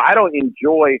 I don't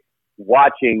enjoy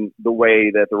watching the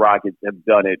way that the Rockets have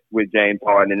done it with James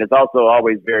Harden. And it's also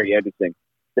always very interesting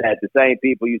that the same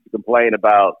people used to complain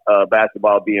about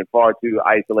basketball being far too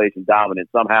isolation dominant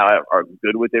somehow are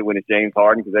good with it when it's James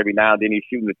Harden, because every now and then he's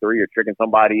shooting a three or tricking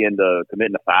somebody into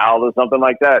committing a foul or something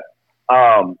like that.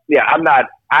 I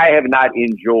have not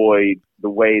enjoyed the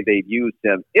way they've used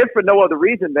him, if for no other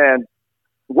reason than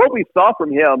what we saw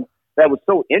from him that was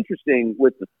so interesting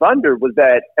with the Thunder was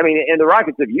that, and the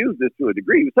Rockets have used this to a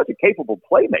degree, he was such a capable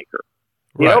playmaker.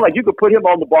 Like you could put him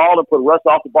on the ball and put Russ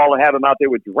off the ball and have him out there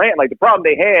with Durant. Like the problem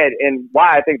they had, and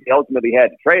why I think they ultimately had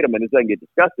to trade him, and it doesn't get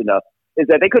discussed enough, is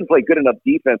that they couldn't play good enough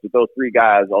defense with those three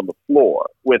guys on the floor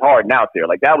with Harden out there.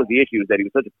 Like that was the issue, is that he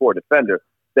was such a poor defender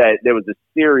that there was a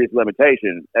serious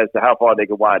limitation as to how far they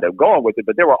could wind up going with it.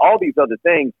 But there were all these other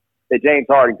things that James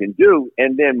Harden can do,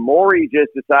 and then Morey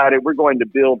just decided we're going to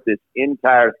build this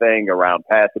entire thing around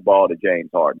pass the ball to James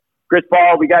Harden. Chris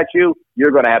Paul, we got you.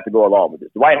 You're going to have to go along with this.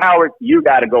 Dwight Howard, you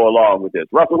got to go along with this.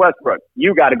 Russell Westbrook,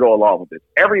 you got to go along with this.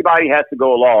 Everybody has to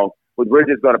go along with we're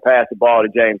just going to pass the ball to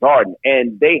James Harden.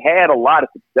 And they had a lot of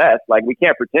success. Like, we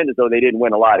can't pretend as though they didn't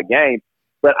win a lot of games.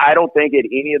 But I don't think at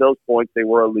any of those points they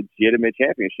were a legitimate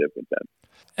championship contender.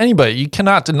 Anybody, you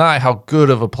cannot deny how good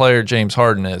of a player James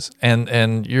Harden is.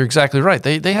 And you're exactly right.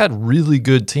 They had really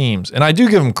good teams. And I do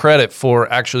give them credit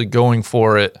for actually going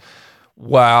for it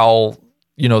while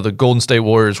the Golden State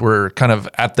Warriors were kind of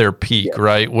at their peak,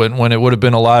 right? When it would have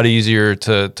been a lot easier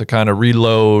to kind of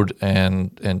reload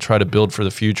and try to build for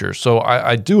the future. So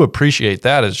I do appreciate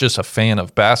that as just a fan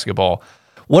of basketball.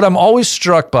 What I'm always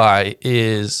struck by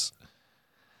is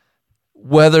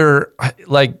whether,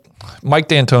 like Mike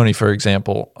D'Antoni, for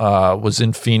example, was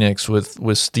in Phoenix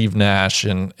with Steve Nash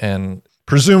and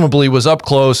presumably was up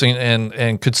close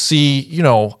and could see,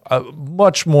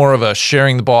 much more of a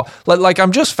sharing the ball. Like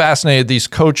I'm just fascinated. These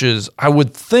coaches, I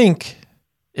would think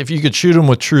if you could shoot them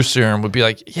with truth serum, would be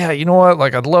like, yeah, you know what?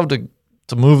 Like I'd love to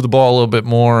move the ball a little bit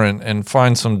more and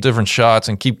find some different shots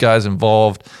and keep guys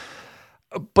involved.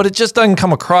 but it just doesn't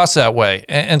come across that way.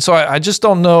 And so I just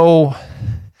don't know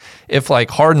if like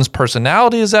Harden's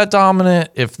personality is that dominant,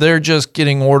 if they're just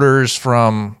getting orders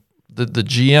from the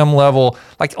GM level.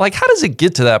 Like how does it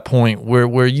get to that point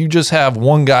where you just have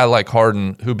one guy like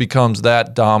Harden who becomes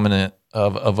that dominant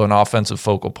of an offensive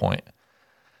focal point?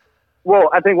 Well,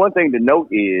 I think one thing to note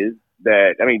is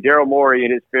that, I mean, Daryl Morey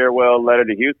in his farewell letter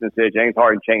to Houston said, James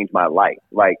Harden changed my life.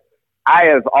 Like, I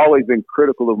have always been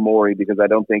critical of Morey because I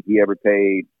don't think he ever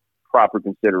paid proper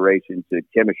consideration to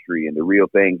chemistry and the real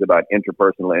things about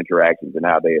interpersonal interactions and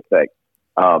how they affect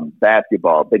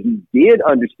basketball. But he did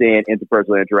understand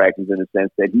interpersonal interactions in the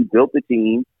sense that he built the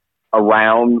team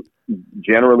around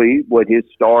generally what his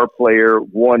star player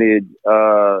wanted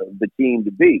the team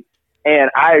to be.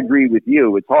 And I agree with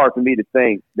you. It's hard for me to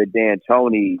think that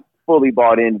D'Antoni fully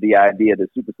bought into the idea of the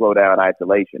super slowdown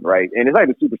isolation, right? And it's like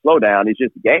the super slowdown, it's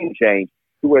just a game change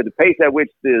to where the pace at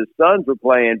which the Suns were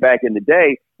playing back in the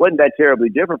day wasn't that terribly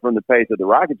different from the pace that the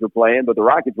Rockets were playing, but the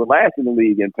Rockets were last in the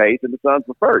league in pace and the Suns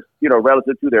were first,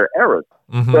 relative to their eras.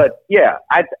 Mm-hmm. But yeah,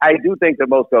 I do think that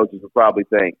most coaches would probably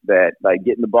think that like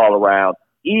getting the ball around,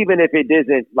 even if it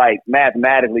isn't like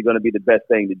mathematically going to be the best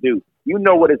thing to do, you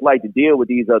know what it's like to deal with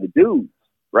these other dudes,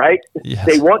 right? Yes.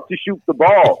 They want to shoot the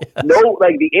ball. Yes. No,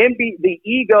 like the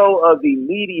ego of the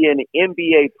median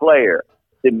NBA player.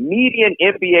 The median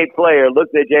NBA player looks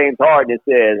at James Harden and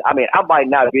says, I mean, I might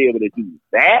not be able to do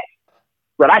that,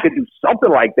 but I could do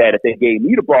something like that if they gave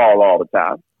me the ball all the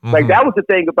time. Mm-hmm. Like that was the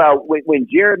thing about when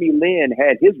Jeremy Lin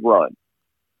had his run.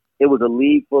 It was a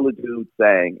league full of dudes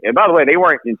saying, and by the way, they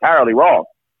weren't entirely wrong.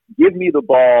 Give me the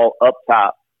ball up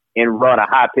top and run a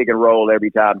high pick and roll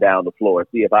every time down the floor.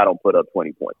 See if I don't put up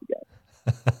 20 points again.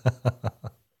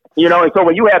 And so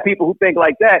when you have people who think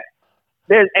like that,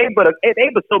 there's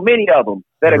but so many of them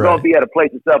that are going to be at a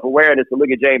place of self-awareness to look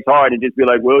at James Harden and just be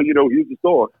like, well, he's the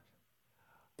star.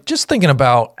 Just thinking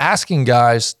about asking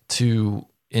guys to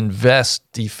invest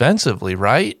defensively,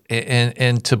 right?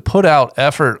 And to put out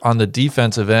effort on the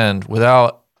defensive end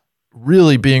without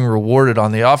really being rewarded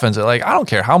on the offensive. Like, I don't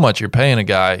care how much you're paying a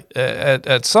guy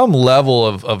at some level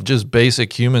of just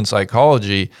basic human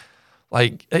psychology.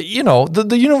 Like,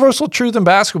 the universal truth in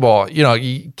basketball,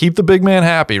 you keep the big man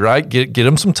happy, right? Get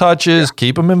him some touches,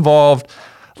 keep him involved.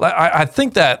 I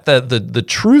think that the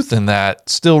truth in that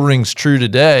still rings true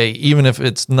today, even if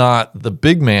it's not the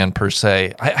big man per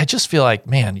se. I just feel like,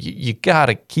 man, you got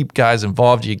to keep guys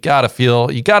involved. You got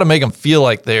to make them feel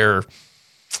like they're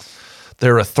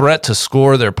a threat to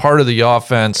score. They're part of the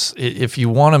offense if you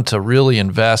want them to really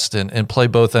invest and play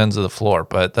both ends of the floor.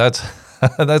 But that's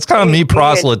kind of me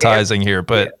proselytizing here.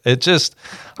 But it just,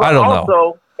 I don't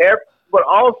know. But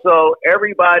also,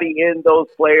 everybody in those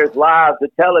players' lives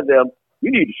are telling them, you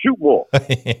need to shoot more.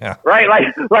 Yeah. Right?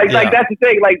 Like that's the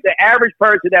thing. Like the average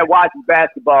person that watches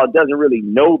basketball doesn't really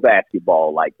know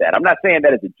basketball like that. I'm not saying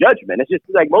that as a judgment. It's just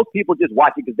like most people just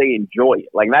watch it because they enjoy it.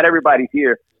 Like not everybody's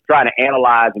here trying to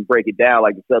analyze and break it down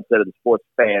like the subset of the sports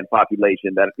fan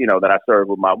population that I serve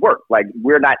with my work. Like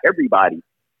we're not everybody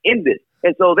in this.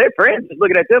 And so their friends just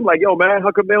looking at them like, yo, man, how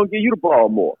come they don't give you the ball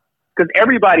more? Because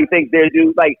everybody thinks they're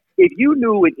due. Like, if you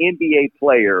knew an NBA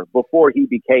player before he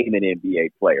became an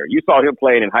NBA player, you saw him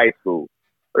playing in high school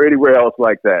or anywhere else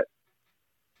like that,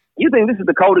 you think this is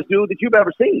the coldest dude that you've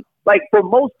ever seen. Like, for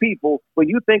most people, when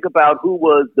you think about who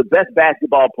was the best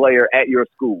basketball player at your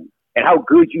school and how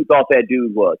good you thought that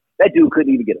dude was, that dude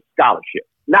couldn't even get a scholarship.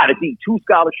 Not a D2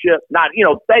 scholarship. That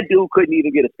dude couldn't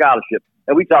even get a scholarship.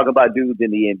 And we talk about dudes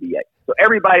in the NBA. So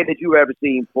everybody that you've ever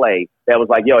seen play that was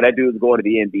like, yo, that dude's going to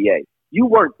the NBA. You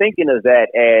weren't thinking of that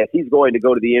as he's going to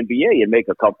go to the NBA and make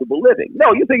a comfortable living.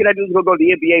 No, you're thinking that dude's going to go to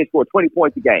the NBA and score 20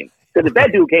 points a game. Because if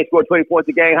that dude can't score 20 points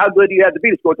a game, how good do you have to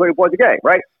be to score 20 points a game,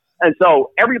 right? And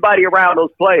so everybody around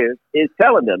those players is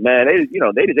telling them, man, they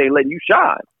just ain't letting you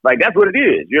shine. Like, that's what it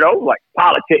is, like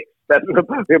politics. That's me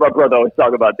and my brother always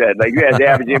talk about that. Like, you ask the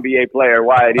average NBA player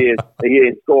why it is that he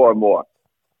didn't score more.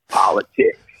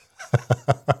 Politics.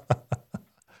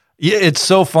 Yeah, it's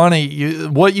so funny.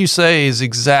 What you say is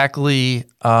exactly.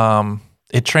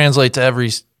 It translates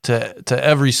to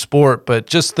every sport. But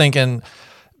just thinking,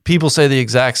 people say the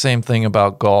exact same thing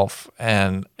about golf,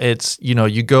 and it's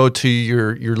you go to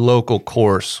your local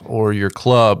course or your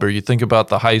club, or you think about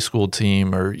the high school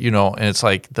team, or and it's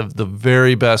like the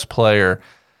very best player.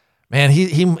 Man,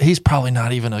 he's probably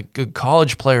not even a good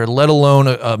college player, let alone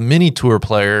a mini tour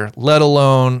player, let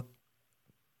alone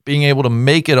being able to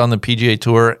make it on the PGA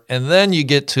Tour. And then you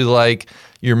get to like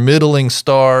your middling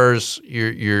stars,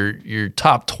 your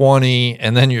top 20,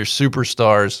 and then your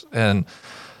superstars. And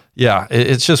yeah,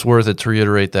 it's just worth it to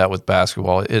reiterate that with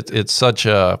basketball. It's such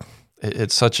a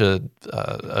it's such a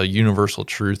universal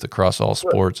truth across all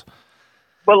sports.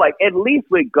 But like at least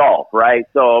with golf, right?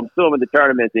 So I'm assuming the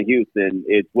tournaments in Houston,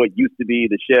 it's what used to be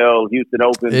the Shell Houston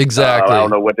Open. Exactly. I don't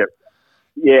know what they're.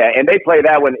 Yeah, and they play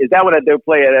that one. Is that one that they're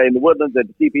playing in the Woodlands at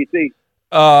the TPC?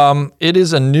 It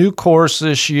is a new course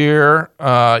this year.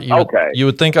 You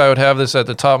would think I would have this at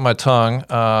the top of my tongue,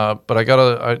 but I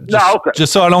gotta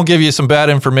just so I don't give you some bad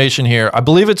information here. I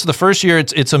believe it's the first year.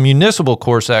 It's a municipal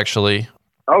course actually.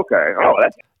 Okay. Oh,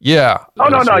 that's. Yeah. Oh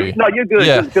no, you're good.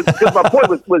 Yeah. Because my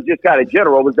point was just kind of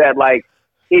general. Was that like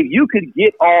if you could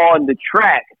get on the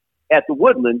track at the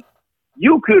Woodlands,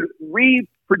 you could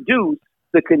reproduce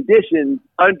the conditions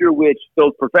under which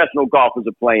those professional golfers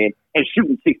are playing and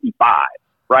shooting 65,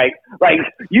 right? Like,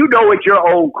 you know at your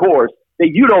own course that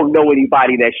you don't know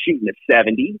anybody that's shooting a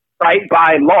 70, right?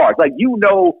 By and large. Like, you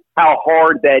know how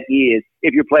hard that is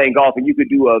if you're playing golf, and you could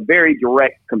do a very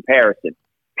direct comparison.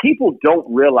 People don't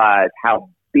realize how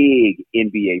big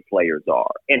NBA players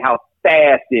are and how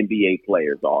fast NBA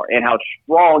players are and how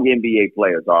strong NBA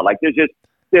players are. Like,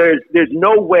 there's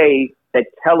no way that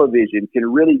television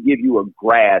can really give you a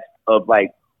grasp of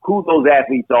like who those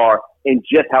athletes are and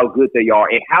just how good they are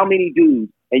and how many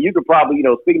dudes. And you could probably,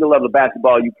 speaking of the level of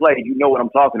basketball you played, you know what I'm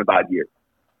talking about here.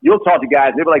 You'll talk to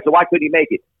guys, they'll be like, so why couldn't he make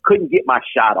it? Couldn't get my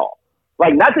shot off.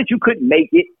 Like, not that you couldn't make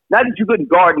it, not that you couldn't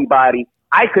guard anybody.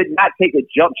 I could not take a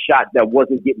jump shot that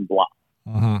wasn't getting blocked.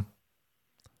 Mm-hmm.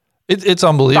 It's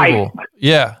unbelievable. Right.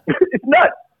 Yeah. It's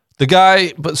nuts. The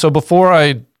guy, so before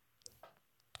I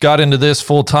got into this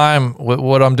full time,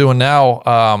 what I'm doing now,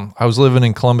 I was living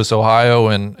in Columbus, Ohio,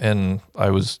 and I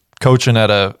was coaching at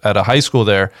a high school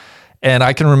there. And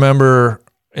I can remember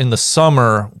in the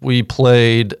summer we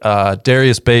played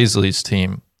Darius Baisley's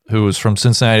team, who was from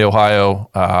Cincinnati, Ohio,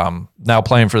 now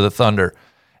playing for the Thunder,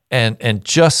 and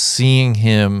just seeing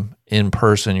him in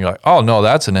person, you're like, oh no,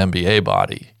 that's an NBA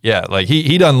body. Yeah, like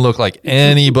he doesn't look like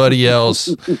anybody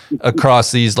else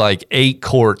across these like 8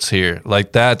 courts here.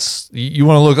 Like you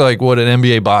want to look like what an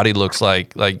NBA body looks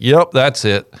like. Like, yep, that's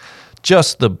it.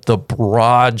 Just the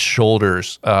broad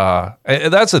shoulders.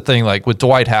 And that's the thing. Like with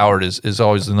Dwight Howard is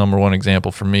always the number one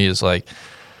example for me. Is like,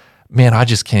 man, I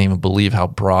just can't even believe how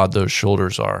broad those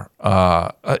shoulders are.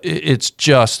 It's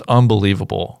just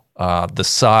unbelievable. The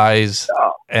size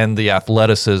and the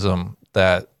athleticism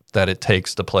that it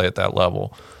takes to play at that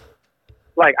level.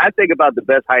 Like, I think about the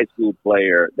best high school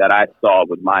player that I saw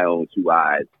with my own 2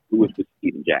 eyes, who was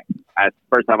Stephen Jackson.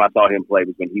 First time I saw him play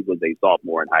was when he was a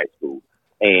sophomore in high school,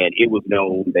 and it was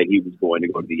known that he was going to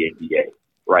go to the NBA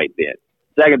right then.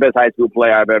 Second best high school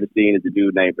player I've ever seen is a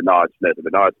dude named Bernard Smith. And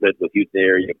Bernard Smith was Houston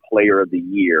area player of the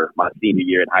year my senior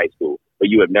year in high school. But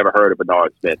you have never heard of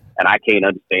Bernard Smith, and I can't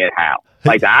understand how.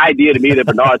 Like, the idea to me that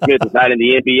Bernard Smith is not in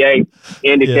the NBA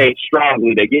indicates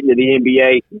strongly that getting to the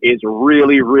NBA is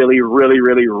really, really, really,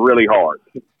 really, really hard.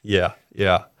 Yeah.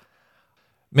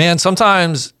 Man,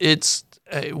 sometimes it's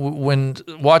when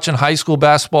watching high school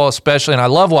basketball especially, and I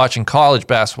love watching college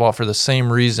basketball for the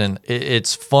same reason,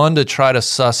 it's fun to try to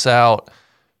suss out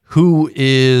who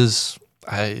is –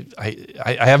 I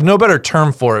have no better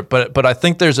term for it, but I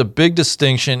think there's a big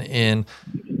distinction in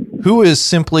who is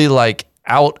simply like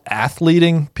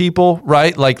out-athleting people,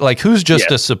 right? Like who's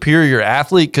just a superior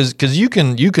athlete, because you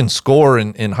can score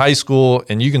in high school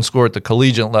and you can score at the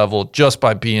collegiate level just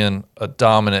by being a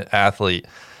dominant athlete.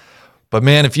 But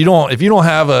man, if you don't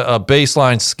have a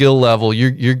baseline skill level,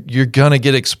 you're gonna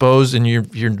get exposed, and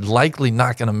you're likely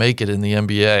not gonna make it in the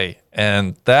NBA.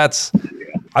 And that's,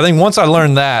 I think once I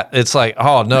learned that, it's like,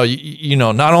 oh no, you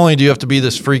know, not only do you have to be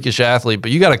this freakish athlete,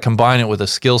 but you got to combine it with a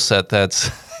skill set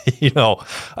that's,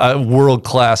 world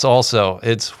class. Also,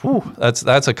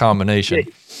 that's a combination.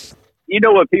 You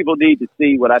know what people need to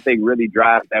see? What I think really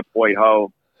drives that point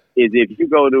home is if you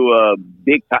go to a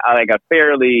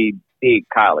fairly big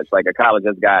college, like a college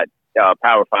that's got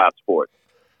Power 5 sports,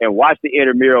 and watch the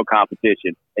intramural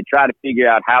competition and try to figure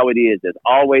out how it is. There's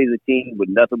always a team with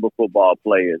nothing but football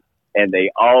players, and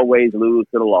they always lose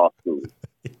to the law school.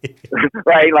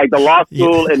 Right? Like the law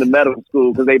school and the medical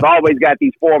school, because they've always got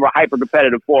these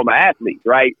hyper-competitive former athletes,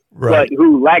 right? But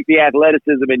who lack the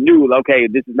athleticism and knew, okay,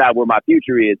 this is not where my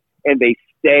future is, and they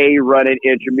stay running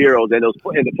intramurals, and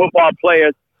the football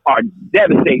players are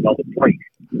devastating on the break.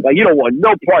 Like, you don't want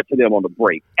no parts of them on the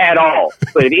break at all.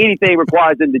 But if anything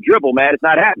requires them to dribble, man, it's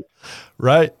not happening.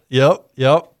 Right. Yep.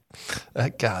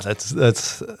 God,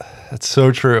 that's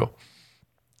so true.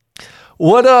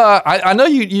 What I know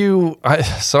you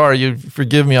sorry, you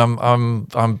forgive me, I'm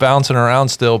bouncing around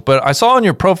still, but I saw on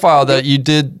your profile that you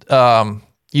did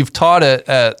you've taught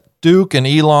at Duke and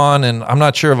Elon, and I'm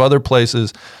not sure of other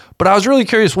places, But I was really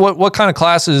curious what kind of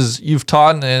classes you've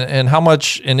taught and how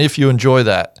much and if you enjoy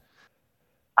that.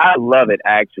 I love it,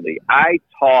 actually. I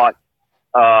taught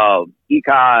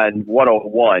Econ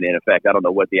 101, in effect. I don't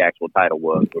know what the actual title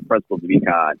was, but Principles of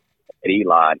Econ at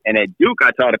Elon. And at Duke,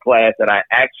 I taught a class that I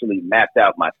actually mapped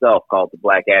out myself called The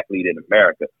Black Athlete in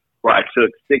America, where I took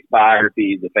 6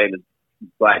 biographies of famous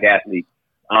black athletes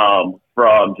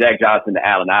from Jack Johnson to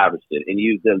Allen Iverson and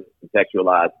used them to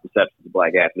contextualize perceptions of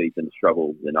black athletes and the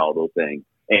struggles and all those things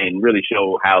and really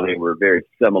show how they were very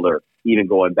similar, even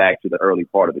going back to the early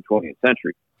part of the 20th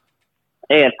century.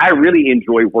 And I really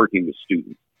enjoy working with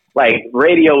students. Like,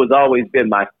 radio has always been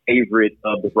my favorite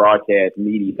of the broadcast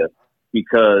media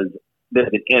because there's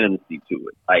an intimacy to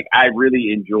it. Like, I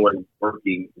really enjoy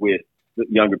working with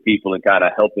younger people and kind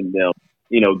of helping them,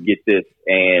 get this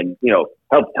and,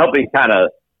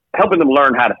 helping them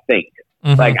learn how to think.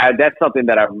 Mm-hmm. Like, that's something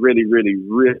that I really, really,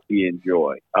 really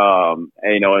enjoy. And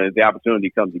if the opportunity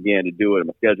comes again to do it in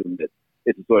my schedule,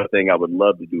 it's the sort of thing I would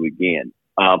love to do again.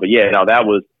 But yeah, no, that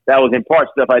was in part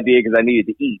stuff I did because I needed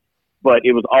to eat. But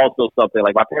it was also something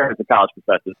like my parents are college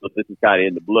professors, so this is kind of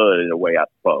in the blood in a way, I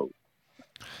suppose.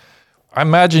 I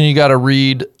imagine you got to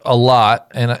read a lot,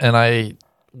 and I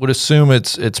would assume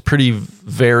it's pretty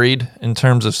varied in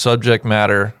terms of subject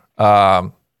matter.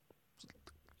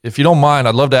 If you don't mind,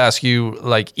 I'd love to ask you,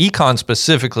 like, econ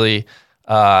specifically.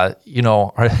 Are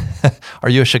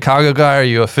you a Chicago guy? Are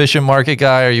you a efficient market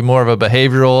guy? Are you more of a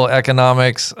behavioral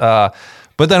economics?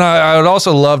 But then I would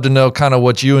also love to know kind of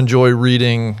what you enjoy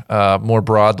reading more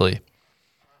broadly.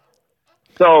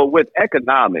 So with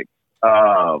economics,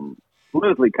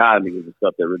 political economy was the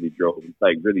stuff that really drew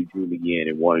me in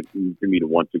and wanted for me to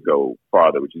want to go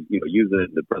farther, which is, using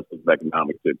the principles of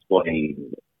economics to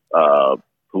explain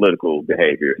political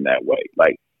behavior in that way.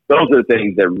 Like, those are the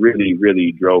things that really,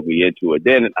 really drove me into it.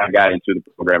 Then I got into the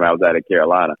program I was at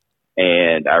Carolina,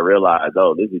 and I realized,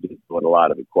 this is just doing a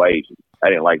lot of equations. I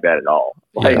didn't like that at all.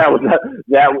 Like,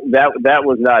 that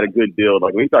was not a good deal.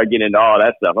 Like, when we started getting into all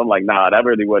that stuff, I'm like, nah, that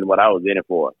really wasn't what I was in it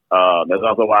for. That's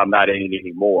also why I'm not in it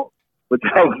anymore. But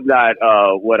that was not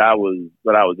what I was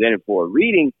in it for.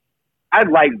 Reading, I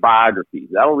like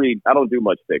biographies. I don't do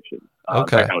much fiction.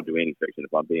 Okay. I don't do any fiction,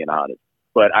 if I'm being honest.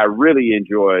 But I really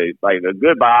enjoy, like, a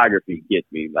good biography gets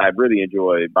me. I really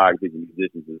enjoy biographies of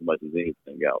musicians as much as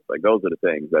anything else. Like, those are the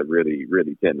things that really,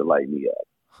 really tend to light me up.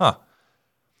 Huh.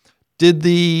 Did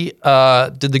the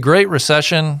Great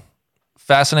Recession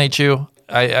fascinate you?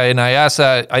 I asked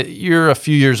that. You're a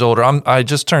few years older. I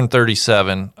just turned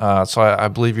 37, so I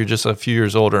believe you're just a few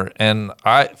years older. And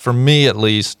for me at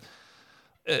least,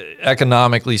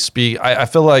 economically speak, I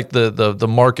feel like the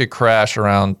market crash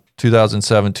around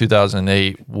 2007,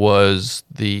 2008 was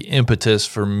the impetus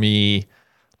for me.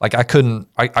 Like, I couldn't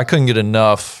get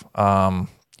enough, from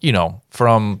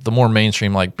the more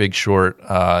mainstream, like Big Short,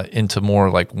 into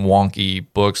more like wonky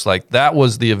books. Like, that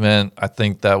was the event. I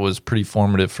think that was pretty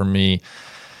formative for me.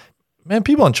 Man,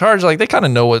 people in charge, like, they kind of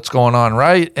know what's going on,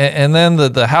 right? And then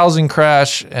the housing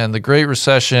crash and the Great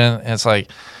Recession, and it's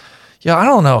like, I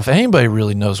don't know if anybody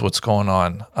really knows what's going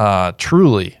on,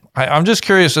 truly. I'm just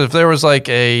curious if there was like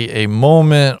a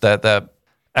moment that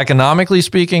economically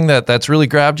speaking, that's really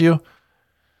grabbed you.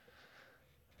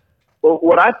 Well,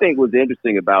 what I think was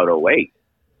interesting about 2008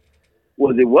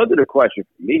 was it wasn't a question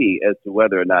for me as to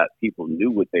whether or not people knew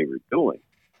what they were doing.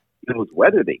 It was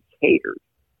whether they cared,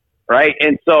 right?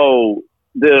 And so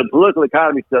the political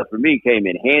economy stuff for me came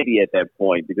in handy at that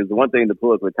point, because the one thing the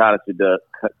political economist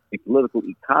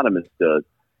does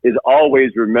is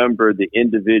always remember the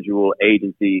individual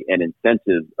agency and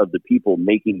incentives of the people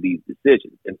making these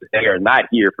decisions. And they are not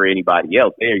here for anybody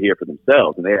else. They are here for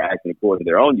themselves, and they are acting according to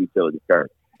their own utility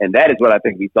curve. And that is what I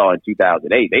think we saw in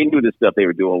 2008. They knew the stuff they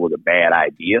were doing was a bad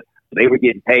idea. They were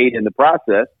getting paid in the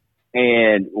process.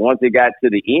 And once it got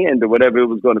to the end or whatever it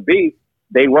was going to be,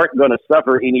 they weren't going to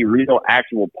suffer any real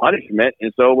actual punishment.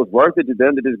 And so it was worth it to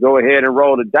them to just go ahead and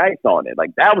roll the dice on it.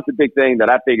 Like, that was the big thing that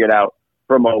I figured out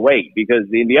from 2008, because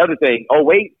the other thing,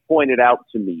 2008 pointed out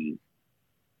to me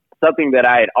something that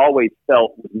I had always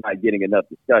felt was not getting enough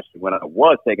discussion when I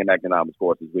was taking economics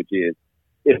courses, which is,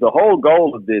 if the whole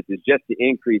goal of this is just to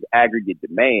increase aggregate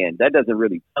demand, that doesn't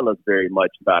really tell us very much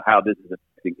about how this is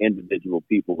affecting individual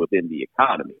people within the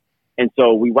economy. And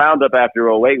so we wound up after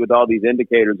 2008 with all these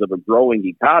indicators of a growing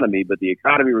economy, but the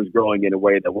economy was growing in a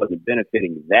way that wasn't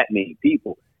benefiting that many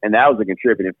people. And that was a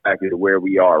contributing factor to where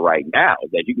we are right now,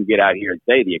 that you can get out here and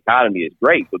say the economy is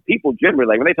great, but people generally,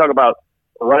 like, when they talk about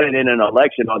running in an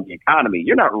election on the economy,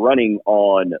 you're not running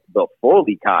on the full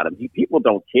economy. People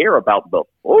don't care about the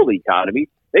full economy.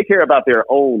 They care about their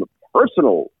own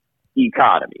personal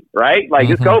economy, right? Like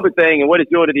this COVID thing and what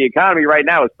it's doing to the economy right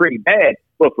now is pretty bad.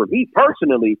 But for me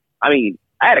personally, I mean,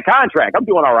 I had a contract. I'm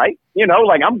doing all right. You know,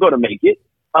 like I'm going to make it.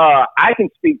 I can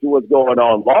speak to what's going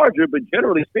on larger, but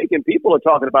generally speaking, people are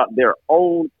talking about their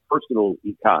own personal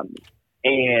economy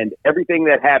and everything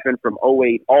that happened from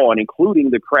 2008 on, including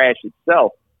the crash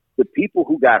itself. The people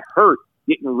who got hurt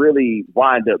didn't really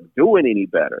wind up doing any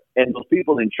better. And those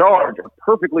people in charge are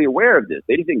perfectly aware of this.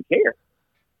 They just didn't care.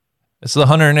 It's the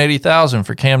 $180,000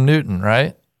 for Cam Newton,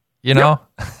 right? You know?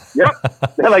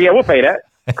 Yep. They're like, yeah, we'll pay that.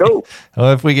 Cool.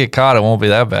 Well, if we get caught, it won't be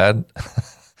that bad.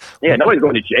 Yeah, nobody's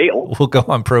going to jail. We'll go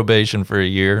on probation for a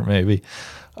year, maybe.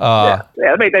 I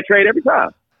make that trade every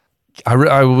time.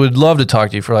 I would love to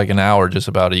talk to you for like an hour just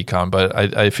about econ, but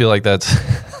I feel like that's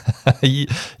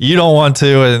you don't want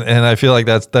to, and I feel like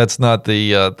that's not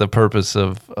the purpose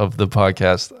of the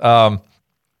podcast.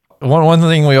 One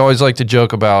thing we always like to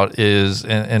joke about is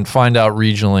and find out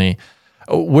regionally,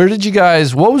 where did you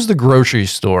guys? What was the grocery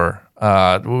store?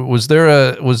 Was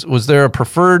there a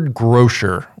preferred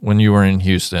grocer when you were in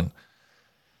Houston?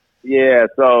 Yeah,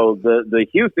 so the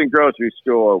Houston grocery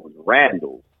store was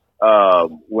Randall's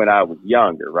when I was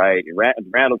younger, right?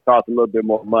 Randall's cost a little bit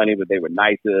more money, but they were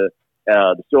nicer.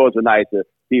 The stores were nicer.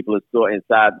 People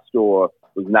inside the store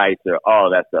was nicer, all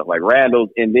that stuff. Like Randall's,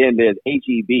 and then there's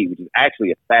H-E-B, which is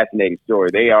actually a fascinating story.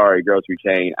 They are a grocery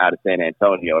chain out of San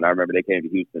Antonio, and I remember they came to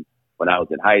Houston when I was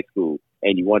in high school,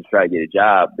 and you wanted to try to get a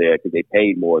job there because they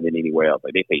paid more than anywhere else.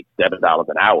 Like they paid $7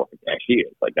 an hour for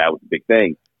cashiers. Like that was a big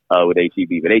thing with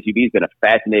H-E-B. But H-E-B's been a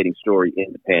fascinating story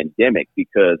in the pandemic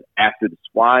because after the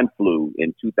swine flu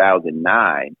in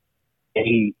 2009,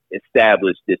 they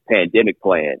established this pandemic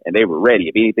plan, and they were ready.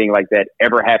 If anything like that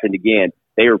ever happened again,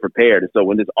 they were prepared. And so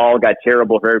when this all got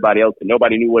terrible for everybody else and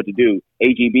nobody knew what to do,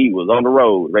 H-E-B was on the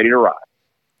road, ready to ride.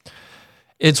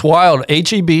 It's wild.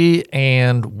 H-E-B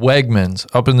and Wegmans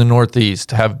up in the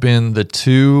Northeast have been the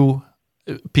two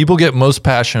people get most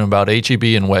passionate about.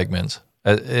 H-E-B and Wegmans,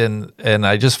 and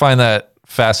I just find that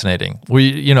fascinating.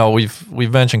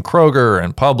 We've mentioned Kroger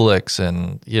and Publix,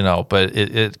 and but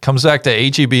it comes back to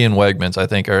H-E-B and Wegmans. I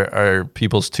think are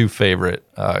people's two favorite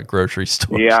grocery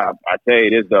stores. Yeah, I tell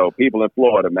you this though, people in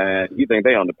Florida, man, you think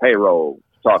they on the payroll?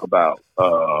 Talk about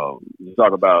Publix.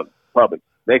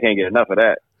 They can't get enough of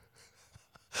that.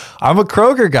 I'm a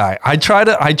Kroger guy. I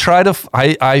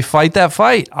fight that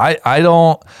fight. I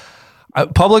don't.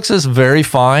 Publix is very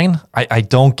fine. I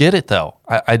don't get it though.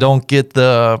 I don't get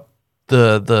the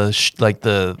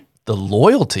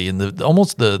loyalty and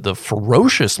almost the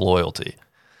ferocious loyalty.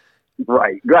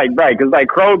 Right. Because like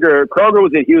Kroger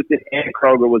was in Houston and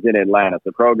Kroger was in Atlanta,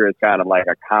 so Kroger is kind of like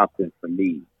a constant for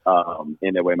me.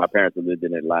 In that way, my parents have lived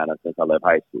in Atlanta since I left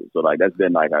high school, so like that's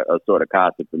been like a sort of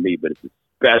constant for me. But it's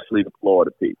especially the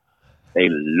Florida people; they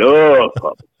love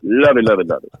Publix, love it.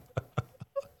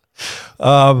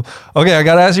 Okay, I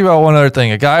got to ask you about one other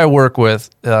thing. A guy I work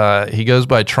with, he goes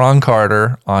by Tron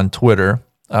Carter on Twitter.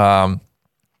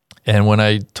 And when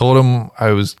I told him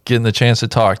I was getting the chance to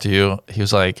talk to you, he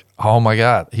was like, oh my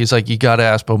God. He's like, you got to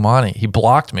ask Bomani. He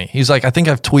blocked me. He's like, I think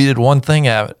I've tweeted one thing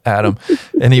at him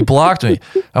and he blocked me.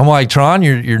 I'm like, Tron,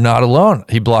 you're not alone.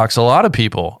 He blocks a lot of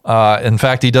people. In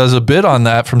fact, he does a bit on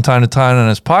that from time to time on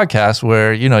his podcast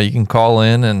where, you can call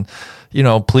in and,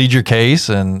 plead your case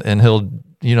and he'll,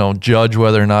 judge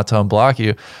whether or not to unblock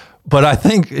you. But I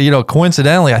think,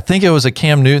 coincidentally, I think it was a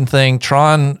Cam Newton thing.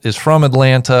 Tron is from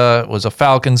Atlanta, was a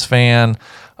Falcons fan,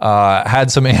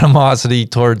 had some animosity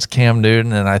towards Cam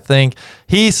Newton. And I think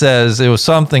he says it was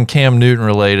something Cam Newton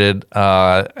related.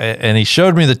 And he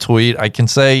showed me the tweet. I can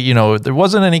say, there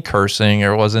wasn't any cursing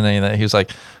or wasn't anything. He was like,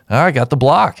 I got the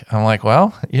block. I'm like,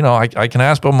 well, I can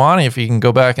ask Bomani if he can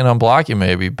go back and unblock you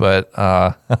maybe. But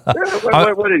what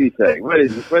did he say? What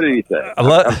did he say?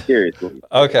 I'm curious.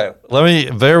 Okay,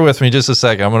 bear with me just a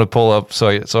second. I'm going to pull up so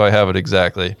I have it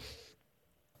exactly.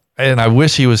 And I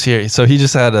wish he was here. So he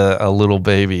just had a little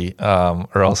baby,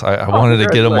 or else I wanted to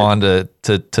get him on to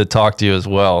talk to you as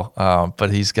well. But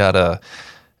he's got to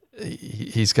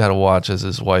watch as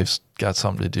his wife's got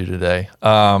something to do today.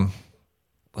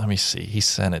 Let me see. He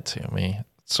sent it to me.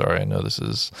 Sorry, I know this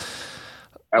is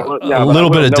a little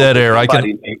bit of dead air. I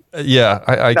can.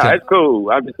 It's cool.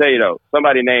 I'm just saying,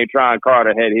 somebody named Tron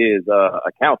Carter had his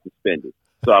account suspended.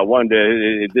 So I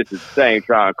wonder if this is the same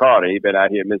Tron Carter. He been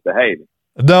out here misbehaving.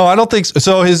 No, I don't think so.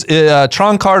 So his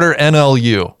Tron Carter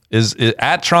NLU is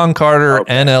at Tron Carter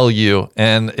NLU,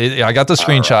 and I got the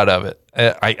screenshot of it.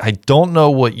 I don't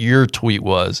know what your tweet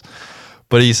was.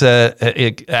 But he said,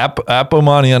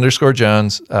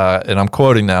 @Bomani_Jones, and I'm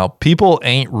quoting now, people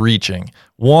ain't reaching.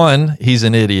 1, he's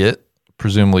an idiot,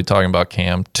 presumably talking about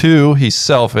Cam. 2, he's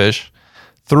selfish.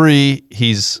 3,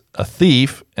 he's a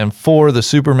thief, and 4, the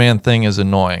Superman thing is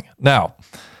annoying. Now,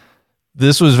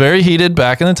 this was very heated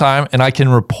back in the time, and I can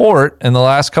report in the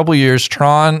last couple of years,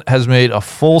 Tron has made a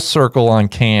full circle on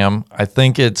Cam. I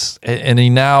think he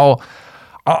now,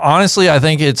 honestly, I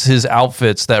think it's his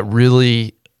outfits that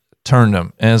really turned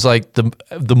him. And it's like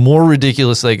the more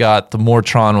ridiculous they got, the more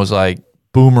Tron was like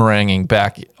boomeranging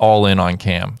back all in on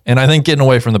Cam. And I think getting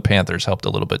away from the Panthers helped a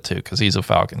little bit too, because he's a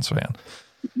Falcons fan.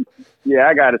 Yeah,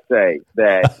 I got to say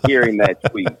that hearing that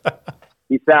tweet,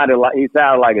 he sounded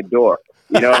like a dork.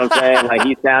 You know what I'm saying? Like,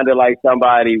 he sounded like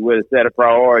somebody with a set of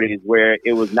priorities where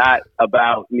it was not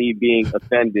about me being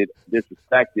offended,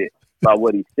 disrespected by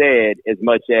what he said, as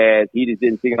much as he just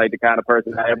didn't seem like the kind of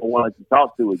person I ever wanted to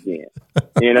talk to again.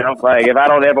 You know, like, if I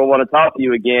don't ever want to talk to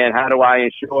you again, how do I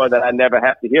ensure that I never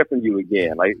have to hear from you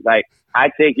again? Like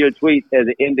I take your tweets as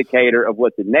an indicator of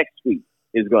what the next tweet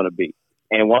is going to be.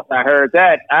 And once I heard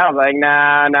that, I was like,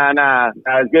 nah.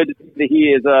 It's good to see that he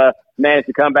is managed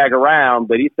to come back around,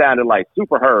 but he sounded like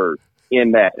super Herb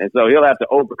in that. And so he'll have to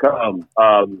overcome,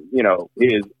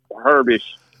 his Herbish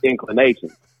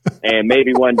inclinations. And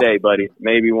maybe one day, buddy,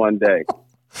 maybe one day.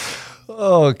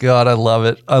 Oh, God, I love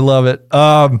it.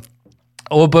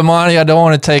 Well, Bomani, I don't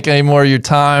want to take any more of your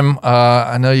time.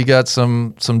 I know you got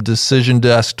some Decision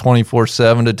Desk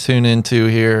 24/7 to tune into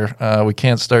here. We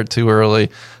can't start too early.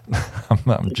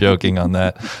 I'm joking on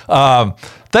that.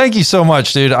 Thank you so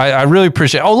much, dude. I really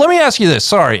appreciate it. Oh, let me ask you this.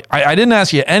 Sorry, I didn't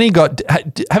ask you any golf.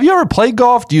 Have you ever played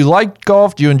golf? Do you like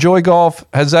golf? Do you enjoy golf?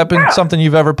 Has that been something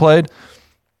you've ever played?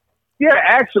 Yeah,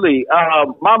 actually,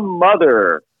 my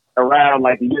mother, around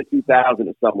like the year 2000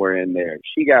 or somewhere in there,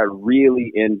 she got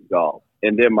really into golf.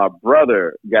 And then my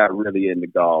brother got really into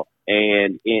golf.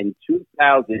 And in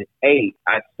 2008,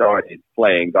 I started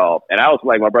playing golf. And I was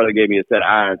like, my brother gave me a set of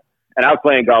irons. And I was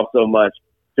playing golf so much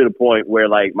to the point where,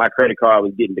 like, my credit card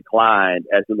was getting declined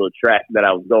at the little track that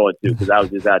I was going to, because I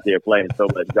was just out there playing so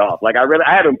much golf. Like, I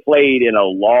haven't played in a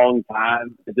long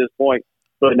time at this point.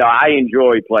 But no, I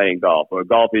enjoy playing golf, or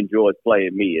golf enjoys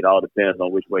playing me. It all depends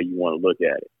on which way you want to look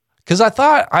at it. Because I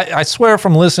thought, I swear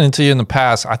from listening to you in the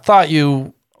past, I thought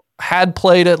you had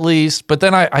played at least, but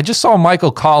then I just saw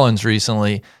Michael Collins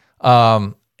recently,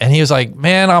 and he was like,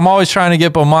 man, I'm always trying to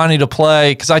get Bomani to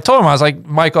play, because I told him, I was like,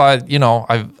 Michael, I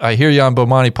hear you on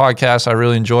Bomani podcast, I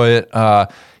really enjoy it.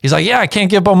 He's like, yeah, I can't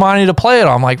get Bomani to play it.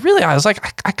 I'm like, really? I was like,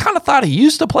 I kind of thought he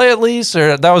used to play at least,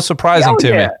 or that was surprising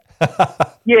to me.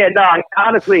 Yeah, no,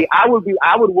 honestly, I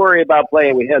would worry about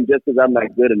playing with him just because I'm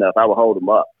not good enough. I would hold him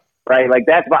up. Right, like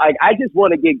that's why I just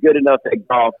want to get good enough at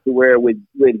golf to where with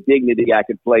dignity I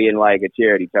could play in like a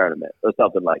charity tournament or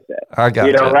something like that. I got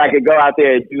you know, where I could go out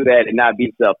there and do that and not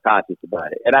be self-conscious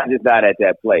about it. And I'm just not at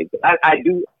that place. I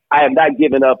have not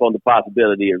given up on the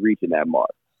possibility of reaching that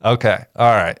mark. Okay,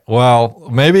 all right. Well,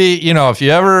 maybe if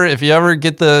you ever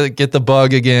get the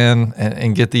bug again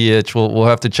and get the itch, we'll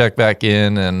have to check back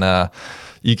in, and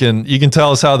you can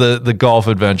tell us how the golf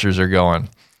adventures are going.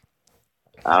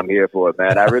 I'm here for it,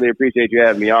 man. I really appreciate you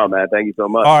having me on, man. Thank you so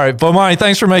much. All right, Bomani,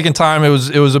 thanks for making time. It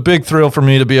was a big thrill for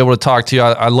me to be able to talk to you.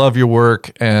 I love your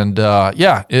work, and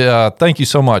thank you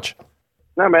so much.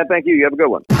 No, man, thank you. You have a good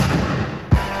one.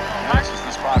 Nice is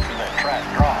the spot for that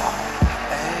track draw.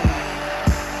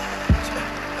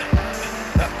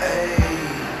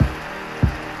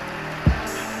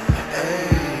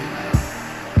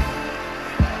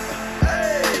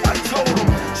 I told him,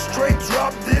 straight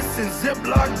drop this and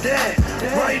ziplock that.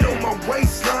 Right on my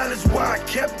waistline is why I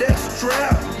kept that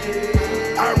strap.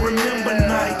 I remember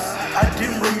nights, I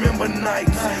didn't remember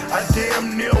nights. I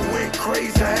damn near went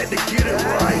crazy, I had to get it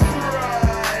right.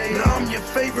 Now I'm your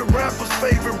favorite rapper's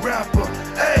favorite rapper.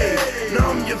 Hey,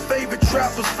 now I'm your favorite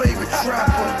trapper's favorite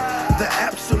trapper. The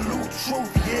absolute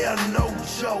truth, yeah, no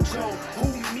joke. Who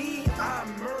me, I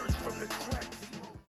merge.